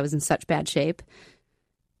because I was in such bad shape.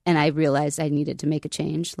 And I realized I needed to make a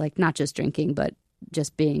change, like not just drinking, but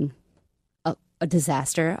just being a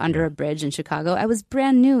disaster under a bridge in Chicago. I was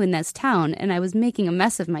brand new in this town, and I was making a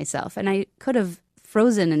mess of myself, and I could have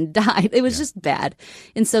frozen and died. It was just bad.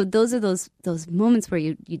 And so those are those moments where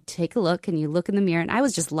you take a look and you look in the mirror. And I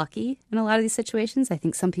was just lucky in a lot of these situations. I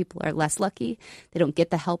think some people are less lucky. They don't get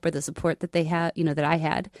the help or the support that they have, that I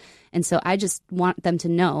had. And so I just want them to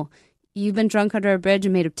know, you've been drunk under a bridge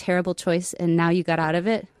and made a terrible choice, and now you got out of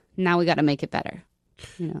it. Now we got to make it better.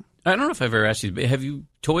 I don't know if I've ever asked you, but have you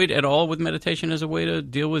toyed at all with meditation as a way to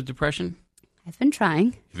deal with depression? I've been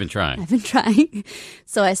trying. You've been trying? I've been trying.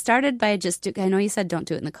 So I started by I know you said don't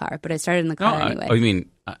do it in the car, but I started in the car anyway. You mean,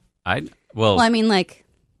 well, I mean, like,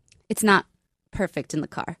 it's not perfect in the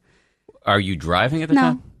car. Are you driving at the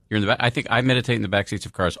time? You're in the back? I think I meditate in the back seats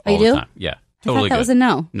of cars all the time. Yeah, totally. I thought that was a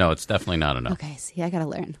no. No, it's definitely not a no. Okay, see, I got to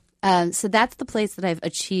learn. So that's the place that I've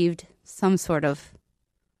achieved some sort of,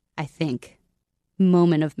 I think,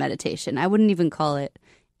 moment of meditation. I wouldn't even call it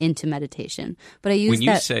into meditation, but I use when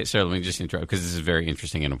you say, Sarah, let me just interrupt because this is very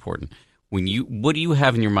interesting and important. What do you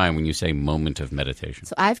have in your mind when you say moment of meditation?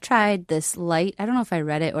 So I've tried this light. I don't know if I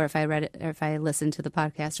read it or if I listened to the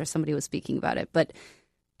podcast or somebody was speaking about it, but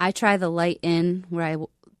I try the light in where I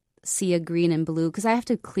see a green and blue because I have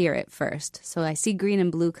to clear it first. So I see green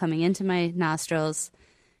and blue coming into my nostrils,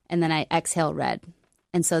 and then I exhale red.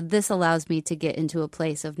 And so this allows me to get into a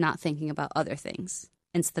place of not thinking about other things.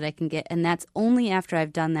 And so that I can and that's only after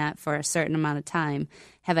I've done that for a certain amount of time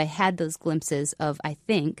have I had those glimpses of, I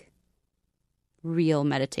think, real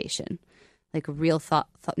meditation, like real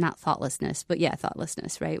not thoughtlessness, but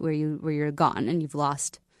thoughtlessness, right? Where you're gone and you've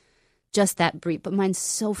lost just that brief. But mine's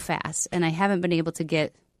so fast, and I haven't been able to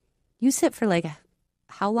get. You sit for like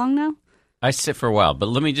how long now? I sit for a while, but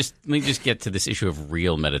let me just get to this issue of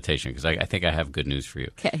real meditation because I think I have good news for you.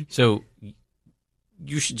 Okay. So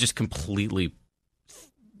you should just completely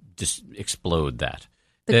just explode that.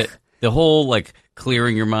 The whole like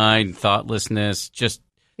clearing your mind, thoughtlessness, just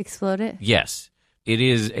explode it. Yes, it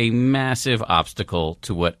is a massive obstacle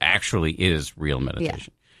to what actually is real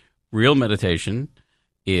meditation. Yeah. Real meditation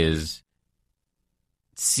is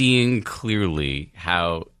seeing clearly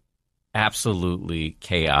how absolutely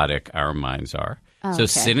chaotic our minds are. Oh, so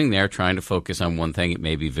sitting there trying to focus on one thing, it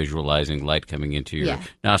may be visualizing light coming into your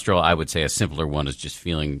nostril. I would say a simpler one is just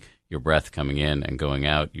feeling your breath coming in and going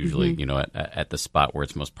out, usually, at the spot where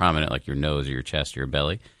it's most prominent, like your nose or your chest or your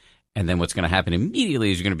belly. And then what's going to happen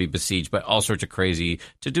immediately is you're going to be besieged by all sorts of crazy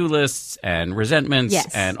to-do lists and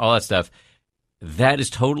resentments and all that stuff. That is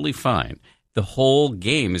totally fine. The whole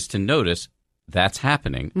game is to notice that's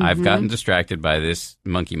happening. Mm-hmm. I've gotten distracted by this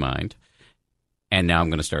monkey mind, and now I'm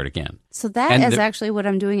going to start again. So that is actually what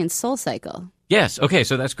I'm doing in Soul Cycle. Yes. Okay.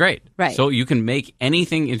 So that's great. Right. So you can make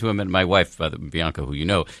anything into a my wife, Bianca, who you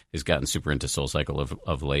know, has gotten super into Soul Cycle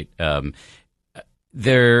of late.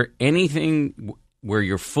 Anything where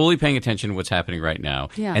you're fully paying attention to what's happening right now,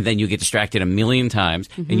 Yeah. and then you get distracted a million times,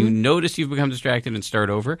 and you notice you've become distracted and start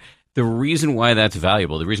over. The reason why that's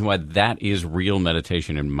valuable, the reason why that is real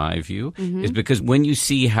meditation in my view, is because when you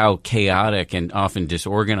see how chaotic and often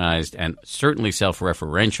disorganized and certainly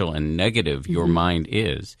self-referential and negative your mind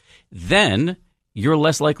is, then you're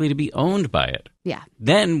less likely to be owned by it. Yeah.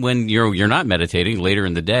 Then when you're not meditating later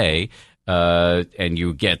in the day, and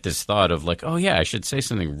you get this thought of like, oh yeah, I should say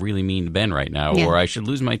something really mean to Ben right now, or I should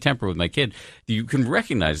lose my temper with my kid. You can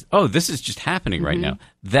recognize, oh, this is just happening right now.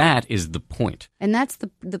 That is the point. And that's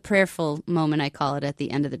the prayerful moment, I call it, at the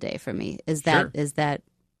end of the day for me, is that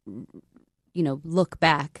look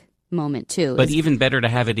back moment too. But even better to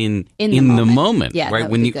have it in the moment, yeah, right?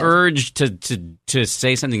 When the good. urge to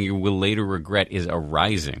say something you will later regret is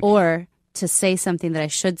arising. Or to say something that I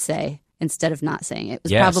should say instead of not saying it. It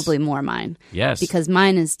was probably more mine. Yes. Because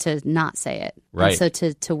mine is to not say it. Right. And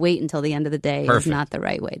so to wait until the end of the day is not the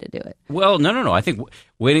right way to do it. Well, no. I think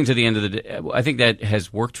waiting to the end of the day, I think that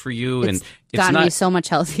has worked for you. It's gotten me so much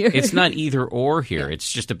healthier. It's not either or here. Yeah. It's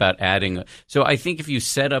just about adding. So I think if you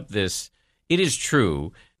set up this, it is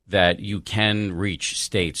true that you can reach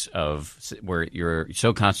states of where you're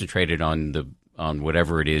so concentrated on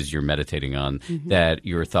whatever it is you're meditating on that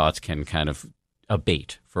your thoughts can kind of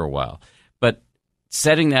abate for a while. But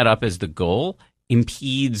setting that up as the goal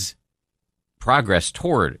impedes progress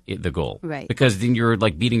toward the goal. Right. Because then you're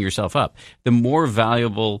like beating yourself up. The more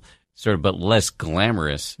valuable sort of but less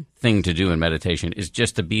glamorous thing to do in meditation is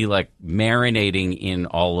just to be like marinating in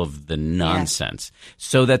all of the nonsense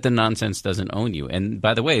so that the nonsense doesn't own you. And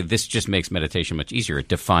by the way, this just makes meditation much easier. It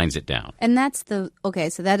defines it down. And that's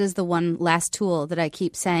so that is the one last tool that I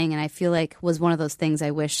keep saying, and I feel like was one of those things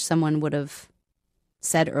I wish someone would have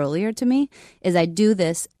said earlier to me, is I do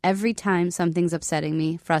this every time something's upsetting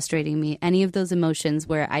me, frustrating me, any of those emotions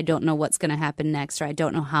where I don't know what's going to happen next or I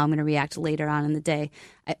don't know how I'm going to react later on in the day.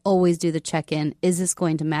 I always do the check-in. Is this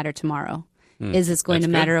going to matter tomorrow? Is this going to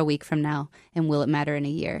matter a week from now? And will it matter in a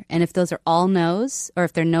year? And if those are all no's, or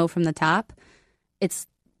if they're no from the top,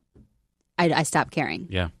 I stop caring.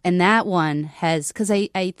 Yeah. And that one has, because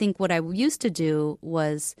I think what I used to do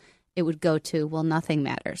was it would go to, well, nothing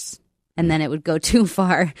matters. And then it would go too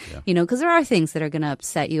far, because there are things that are going to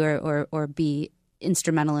upset you or be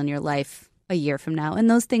instrumental in your life a year from now.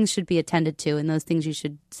 And those things should be attended to, and those things you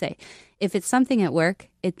should say. If it's something at work,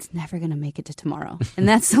 it's never going to make it to tomorrow. And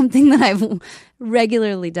that's something that I've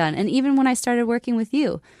regularly done. And even when I started working with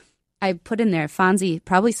you, I put in there, Fonzie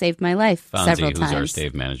probably saved my life several times. Fonzie, who's our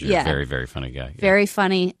stave manager, very, very funny guy. Yeah. Very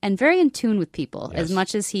funny and very in tune with people. As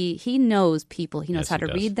much as he knows people, he knows how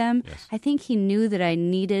to read them. Yes. I think he knew that I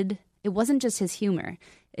needed... It wasn't just his humor.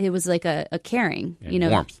 It was like a caring,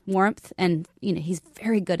 warmth. And, he's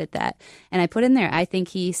very good at that. And I put in there, I think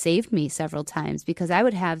he saved me several times because I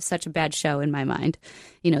would have such a bad show in my mind,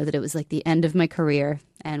 that it was like the end of my career.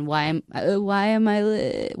 And why am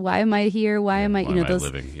I here? Why am I,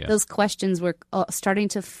 those questions were starting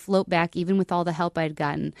to float back even with all the help I'd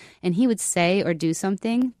gotten. And he would say or do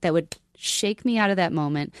something that would shake me out of that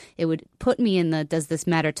moment. It would put me in the, does this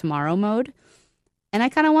matter tomorrow mode? And I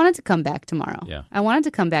kind of wanted to come back tomorrow. Yeah. I wanted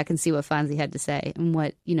to come back and see what Fonzie had to say and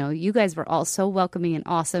what, you guys were all so welcoming and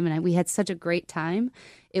awesome. And we had such a great time.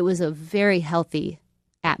 It was a very healthy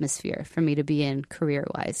atmosphere for me to be in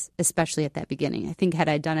career-wise, especially at that beginning. I think had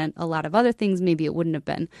I done a lot of other things, maybe it wouldn't have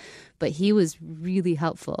been. But he was really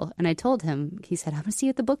helpful. And I told him, he said, I'm going to see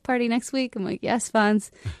you at the book party next week. I'm like, yes,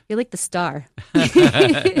 Fonz, you're like the star.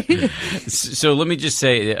 So let me just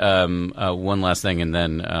say one last thing, and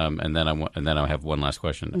then I'll have one last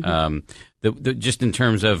question. Just in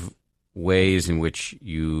terms of ways in which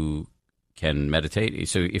you can meditate.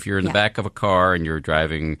 So if you're in the back of a car and you're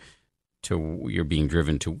being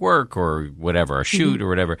driven to work or whatever, a shoot or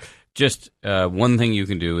whatever, just one thing you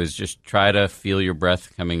can do is just try to feel your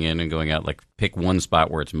breath coming in and going out. Like pick one spot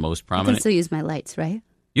where it's most prominent. I can still use my lights, right?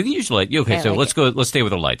 You can use light. Okay, so let's stay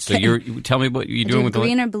with the lights. So tell me what you're doing with the light.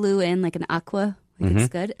 Green or blue in, like an aqua. It's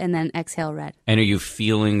good. And then exhale red. And are you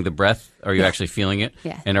feeling the breath? Are you actually feeling it?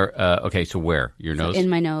 Yeah. And okay, so where? Your nose? In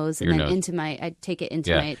my nose. And then into I take it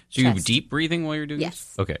into my So chest. you deep breathing while you're doing this?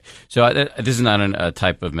 Yes. Okay. So this is not a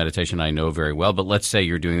type of meditation I know very well, but let's say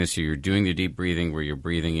you're doing this. So you're doing the deep breathing where you're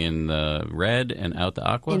breathing in the red and out the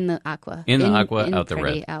aqua? In the aqua. In the aqua, out the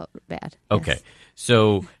red. Out bad. Okay. Yes.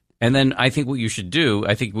 So... And then I think what you should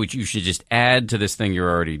just add to this thing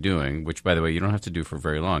you're already doing, which, by the way, you don't have to do for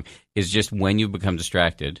very long, is just when you become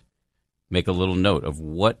distracted, make a little note of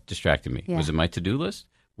what distracted me. Yeah. Was it my to-do list?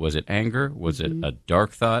 Was it anger? Was it a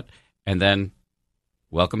dark thought? And then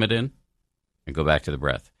welcome it in and go back to the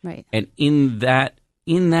breath. Right. And in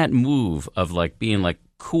in that move of like being like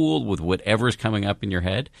cool with whatever's coming up in your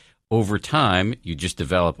head, over time, you just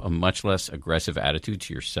develop a much less aggressive attitude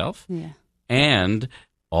to yourself. Yeah. And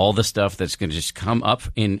all the stuff that's going to just come up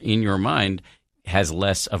in your mind has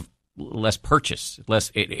less purchase,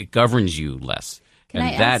 it governs you less.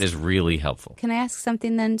 That is really helpful. Can I ask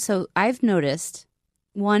something then? So I've noticed,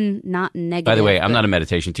 one, not negative. By the way, I'm not a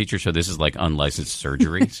meditation teacher, so this is like unlicensed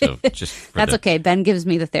surgery. So just that's okay. Ben gives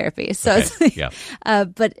me the therapy. So okay. it's like, yeah.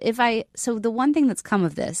 But so the one thing that's come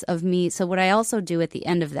of this, of me, so what I also do at the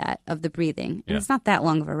end of that, of the breathing, and it's not that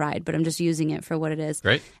long of a ride, but I'm just using it for what it is.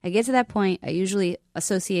 Great. I get to that point, I usually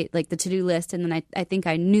associate like the to-do list, and then I think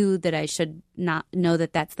I knew that I should not know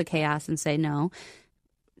that that's the chaos and say no.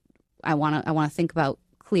 I want to think about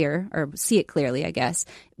clear, or see it clearly, I guess.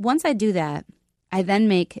 Once I do that, I then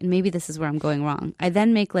make, and maybe this is where I'm going wrong, I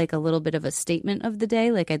then make like a little bit of a statement of the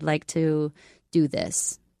day, like I'd like to do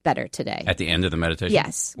this better today. At the end of the meditation?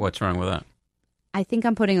 Yes. What's wrong with that? I think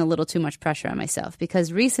I'm putting a little too much pressure on myself,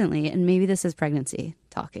 because recently, and maybe this is pregnancy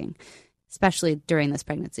talking, especially during this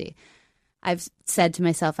pregnancy, I've said to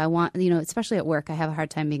myself, I want, especially at work, I have a hard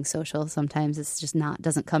time being social. Sometimes it's just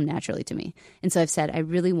doesn't come naturally to me. And so I've said, I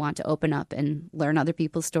really want to open up and learn other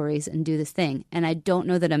people's stories and do this thing. And I don't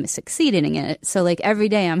know that I'm succeeding in it. So like every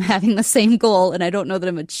day I'm having the same goal and I don't know that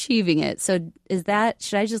I'm achieving it. So should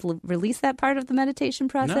I just release that part of the meditation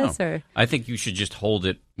process? No. Or I think you should just hold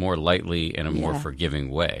it more lightly in a more forgiving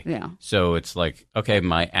way. Yeah. So it's like, okay,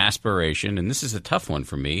 my aspiration, and this is a tough one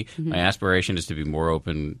for me, my aspiration is to be more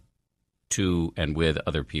open to and with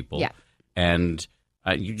other people. Yeah. And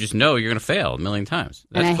you just know you're going to fail a million times.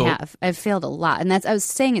 That's and I cool. have. I've failed a lot. And I was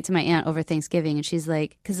saying it to my aunt over Thanksgiving, and she's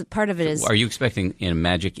like, because part of it is... Are you expecting a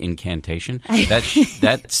magic incantation?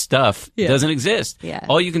 That stuff doesn't exist. Yeah.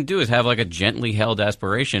 All you can do is have like a gently held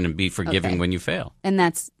aspiration and be forgiving when you fail. And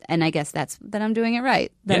I guess that I'm doing it right.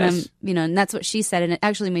 Yes. And that's what she said, and it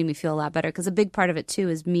actually made me feel a lot better, because a big part of it too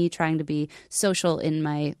is me trying to be social in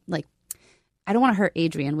my, like, I don't want to hurt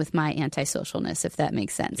Adrian with my antisocialness, if that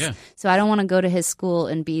makes sense. Yeah. So I don't want to go to his school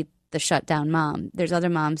and be the shutdown mom. There's other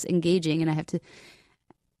moms engaging, and I have to.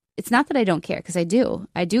 It's not that I don't care, because I do.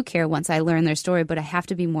 I do care once I learn their story, but I have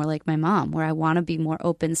to be more like my mom, where I want to be more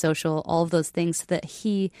open, social, all of those things, so that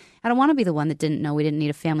I don't want to be the one that didn't know we didn't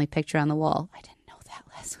need a family picture on the wall. I didn't know that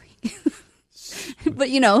last week. But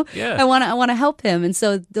I want to help him, and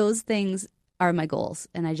so those things are my goals,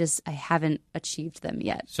 and I haven't achieved them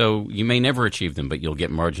yet. So you may never achieve them, but you'll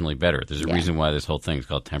get marginally better. There's a reason why this whole thing is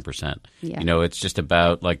called 10%. Yeah. It's just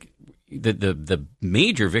about like the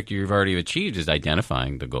major victory you've already achieved is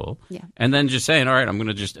identifying the goal, and then just saying, all right, I'm going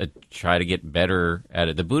to just try to get better at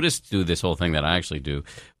it. The Buddhists do this whole thing that I actually do,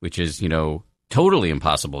 which is totally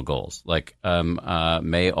impossible goals, like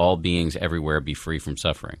may all beings everywhere be free from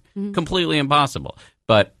suffering. Completely impossible.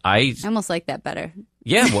 But I almost like that better.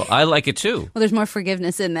 Yeah, well, I like it too. Well, there's more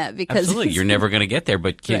forgiveness in that, because absolutely, you're never going to get there.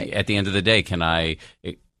 But at the end of the day, can I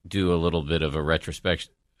do a little bit of a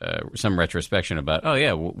retrospection, some retrospection about, oh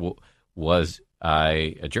yeah, was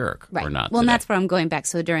I a jerk or not? Well, and that's where I'm going back.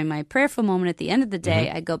 So during my prayerful moment at the end of the day,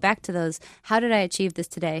 I go back to those. How did I achieve this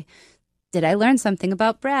today? Did I learn something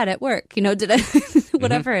about Brad at work? Did I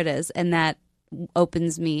whatever it is, and that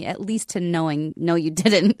opens me at least to knowing, no, you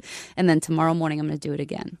didn't, and then tomorrow morning I'm going to do it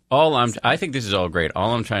again. I think this is all great.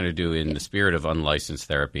 All I'm trying to do in the spirit of unlicensed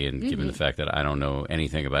therapy, and given the fact that I don't know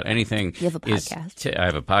anything about anything, you have a podcast. I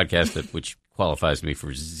have a podcast which qualifies me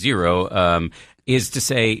for zero. Is just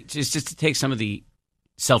to take some of the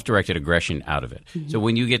self-directed aggression out of it. So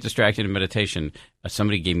when you get distracted in meditation,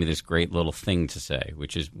 somebody gave me this great little thing to say,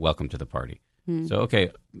 which is welcome to the party. So,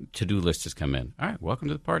 okay, to-do list has come in. All right, welcome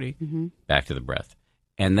to the party. Back to the breath.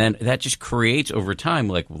 And then that just creates over time,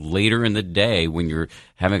 like later in the day when you're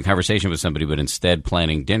having a conversation with somebody, but instead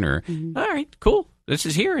planning dinner. All right, cool. This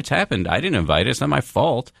is here. It's happened. I didn't invite it. It's not my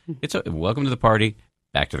fault. Welcome to the party.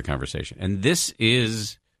 Back to the conversation. And this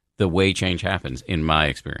is the way change happens in my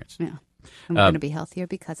experience. Yeah. I'm going to be healthier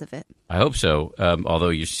because of it. I hope so, although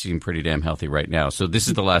you seem pretty damn healthy right now. So this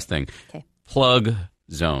is the last thing. Okay. Plug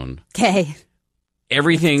zone. Okay.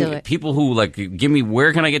 Everything, people who give me,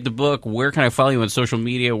 where can I get the book? Where can I follow you on social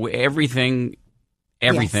media? Everything,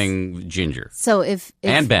 Ginger. So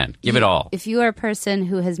and Ben, give it all. If you are a person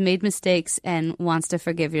who has made mistakes and wants to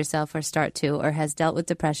forgive yourself or start to, or has dealt with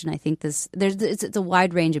depression, I think it's a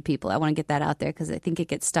wide range of people. I want to get that out there, because I think it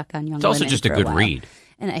gets stuck on young women. It's also just a good read.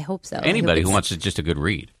 And I hope so. Anybody who wants just a good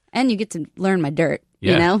read. And you get to learn my dirt.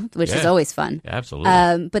 which is always fun.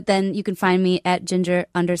 Absolutely. But then you can find me at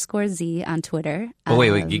Ginger_Z on Twitter. Oh,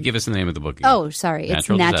 wait, you give us the name of the book again. Oh, sorry. It's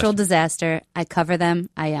Natural Disaster. I cover them.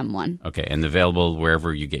 I am one. Okay, and available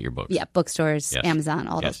wherever you get your books. Yeah, bookstores, Amazon,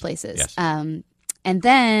 all those places. Yes. And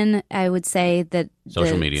then I would say that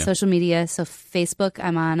social media. So Facebook,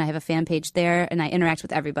 I'm on. I have a fan page there, and I interact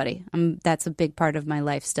with everybody. That's a big part of my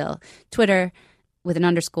life still. Twitter with an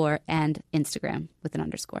underscore and Instagram with an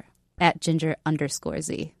underscore at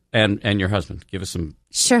Ginger_Z. And your husband. Give us some.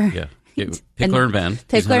 Sure. Yeah. Pickler and Ben.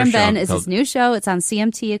 Pickler and Ben is his new show. It's on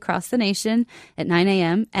CMT across the nation at 9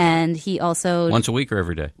 a.m. And he also... Once a week or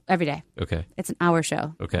every day? Every day. Okay. It's an hour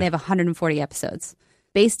show. Okay. They have 140 episodes.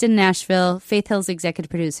 Based in Nashville, Faith Hill's executive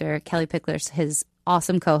producer, Kelly Pickler's his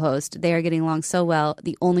awesome co-host. They are getting along so well.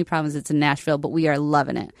 The only problem is it's in Nashville, but we are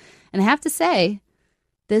loving it. And I have to say,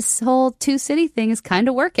 this whole two-city thing is kind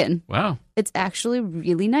of working. Wow. It's actually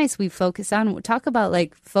really nice. We focus on... Talk about,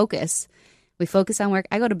 focus. We focus on work.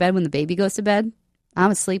 I go to bed when the baby goes to bed.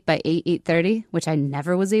 I'm asleep by 8:30, which I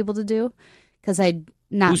never was able to do because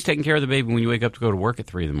Who's taking care of the baby when you wake up to go to work at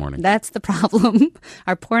 3 a.m? That's the problem.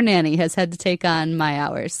 Our poor nanny has had to take on my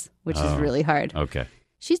hours, which is really hard. Okay.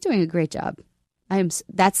 She's doing a great job.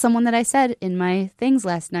 That's someone that I said in my things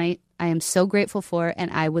last night. I am so grateful for,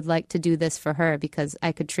 and I would like to do this for her because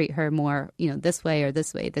I could treat her more, this way or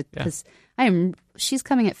this way. Because she's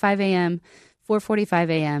coming at 5 a.m., 4:45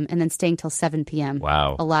 a.m., and then staying till 7 p.m.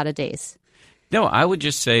 Wow. A lot of days. No, I would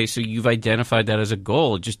just say, so you've identified that as a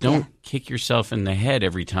goal. Just don't kick yourself in the head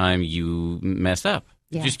every time you mess up.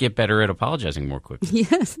 Yeah. Just get better at apologizing more quickly.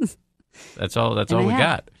 Yes. That's all we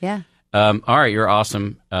got. Yeah. All right, you're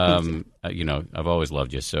awesome. I've always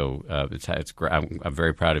loved you, so it's great. I'm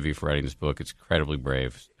very proud of you for writing this book. It's incredibly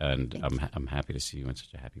brave, and I'm happy to see you in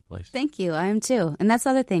such a happy place. Thank you. I am too. And that's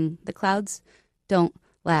the other thing. The clouds don't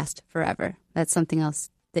last forever. That's something else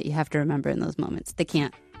that you have to remember in those moments. They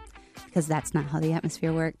can't, because that's not how the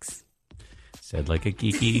atmosphere works. Said like a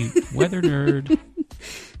geeky weather nerd.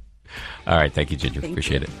 All right. Thank you, Ginger.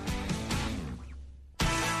 Appreciate it.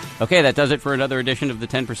 Okay, that does it for another edition of the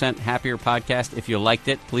 10% Happier podcast. If you liked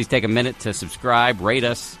it, please take a minute to subscribe, rate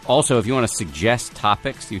us. Also, if you want to suggest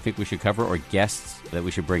topics you think we should cover or guests that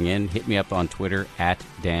we should bring in, hit me up on Twitter at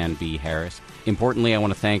Dan B. Harris. Importantly, I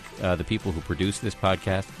want to thank the people who produce this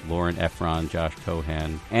podcast, Lauren Efron, Josh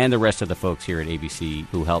Cohan, and the rest of the folks here at ABC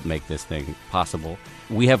who help make this thing possible.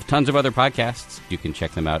 We have tons of other podcasts. You can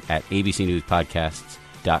check them out at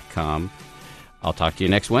abcnewspodcasts.com. I'll talk to you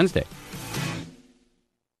next Wednesday.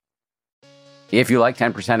 If you like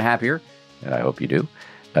 10% Happier, and I hope you do,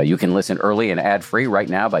 you can listen early and ad-free right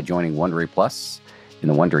now by joining Wondery Plus in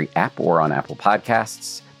the Wondery app or on Apple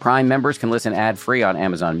Podcasts. Prime members can listen ad-free on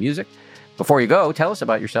Amazon Music. Before you go, tell us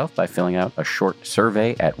about yourself by filling out a short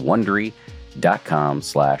survey at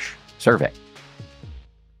Wondery.com/survey.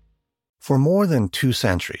 For more than 2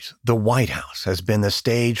 centuries, the White House has been the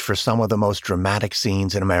stage for some of the most dramatic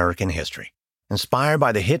scenes in American history. Inspired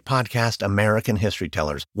by the hit podcast American History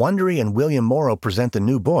Tellers, Wondery and William Morrow present the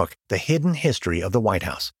new book, The Hidden History of the White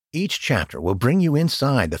House. Each chapter will bring you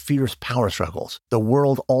inside the fierce power struggles, the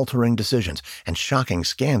world-altering decisions, and shocking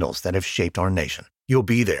scandals that have shaped our nation. You'll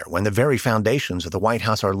be there when the very foundations of the White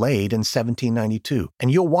House are laid in 1792, and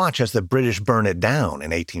you'll watch as the British burn it down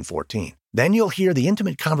in 1814. Then you'll hear the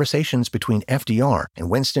intimate conversations between FDR and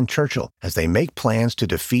Winston Churchill as they make plans to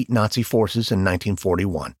defeat Nazi forces in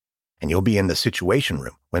 1941. And you'll be in the Situation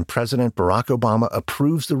Room when President Barack Obama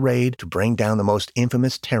approves the raid to bring down the most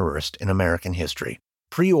infamous terrorist in American history.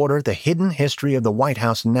 Pre-order The Hidden History of the White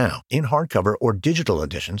House now in hardcover or digital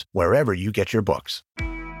editions wherever you get your books.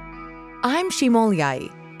 I'm Shimol Yai,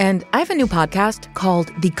 and I have a new podcast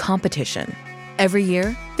called The Competition. Every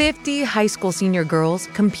year, 50 high school senior girls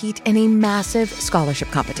compete in a massive scholarship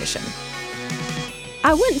competition.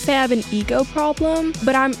 I wouldn't say I have an ego problem,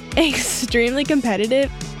 but I'm extremely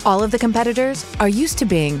competitive. All of the competitors are used to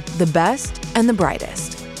being the best and the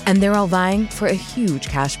brightest, and they're all vying for a huge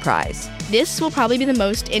cash prize. This will probably be the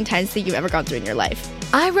most intense thing you've ever gone through in your life.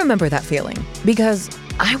 I remember that feeling because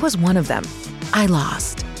I was one of them. I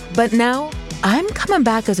lost. But now I'm coming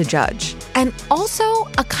back as a judge and also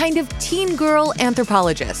a kind of teen girl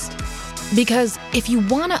anthropologist. Because if you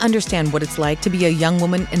want to understand what it's like to be a young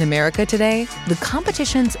woman in America today, the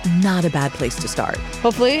competition's not a bad place to start.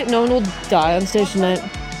 Hopefully no one will die on stage tonight.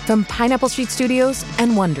 From Pineapple Street Studios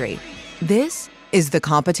and Wondery, this is The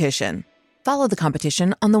Competition. Follow The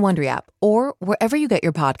Competition on the Wondery app or wherever you get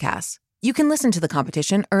your podcasts. You can listen to The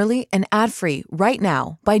Competition early and ad-free right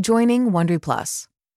now by joining Wondery Plus.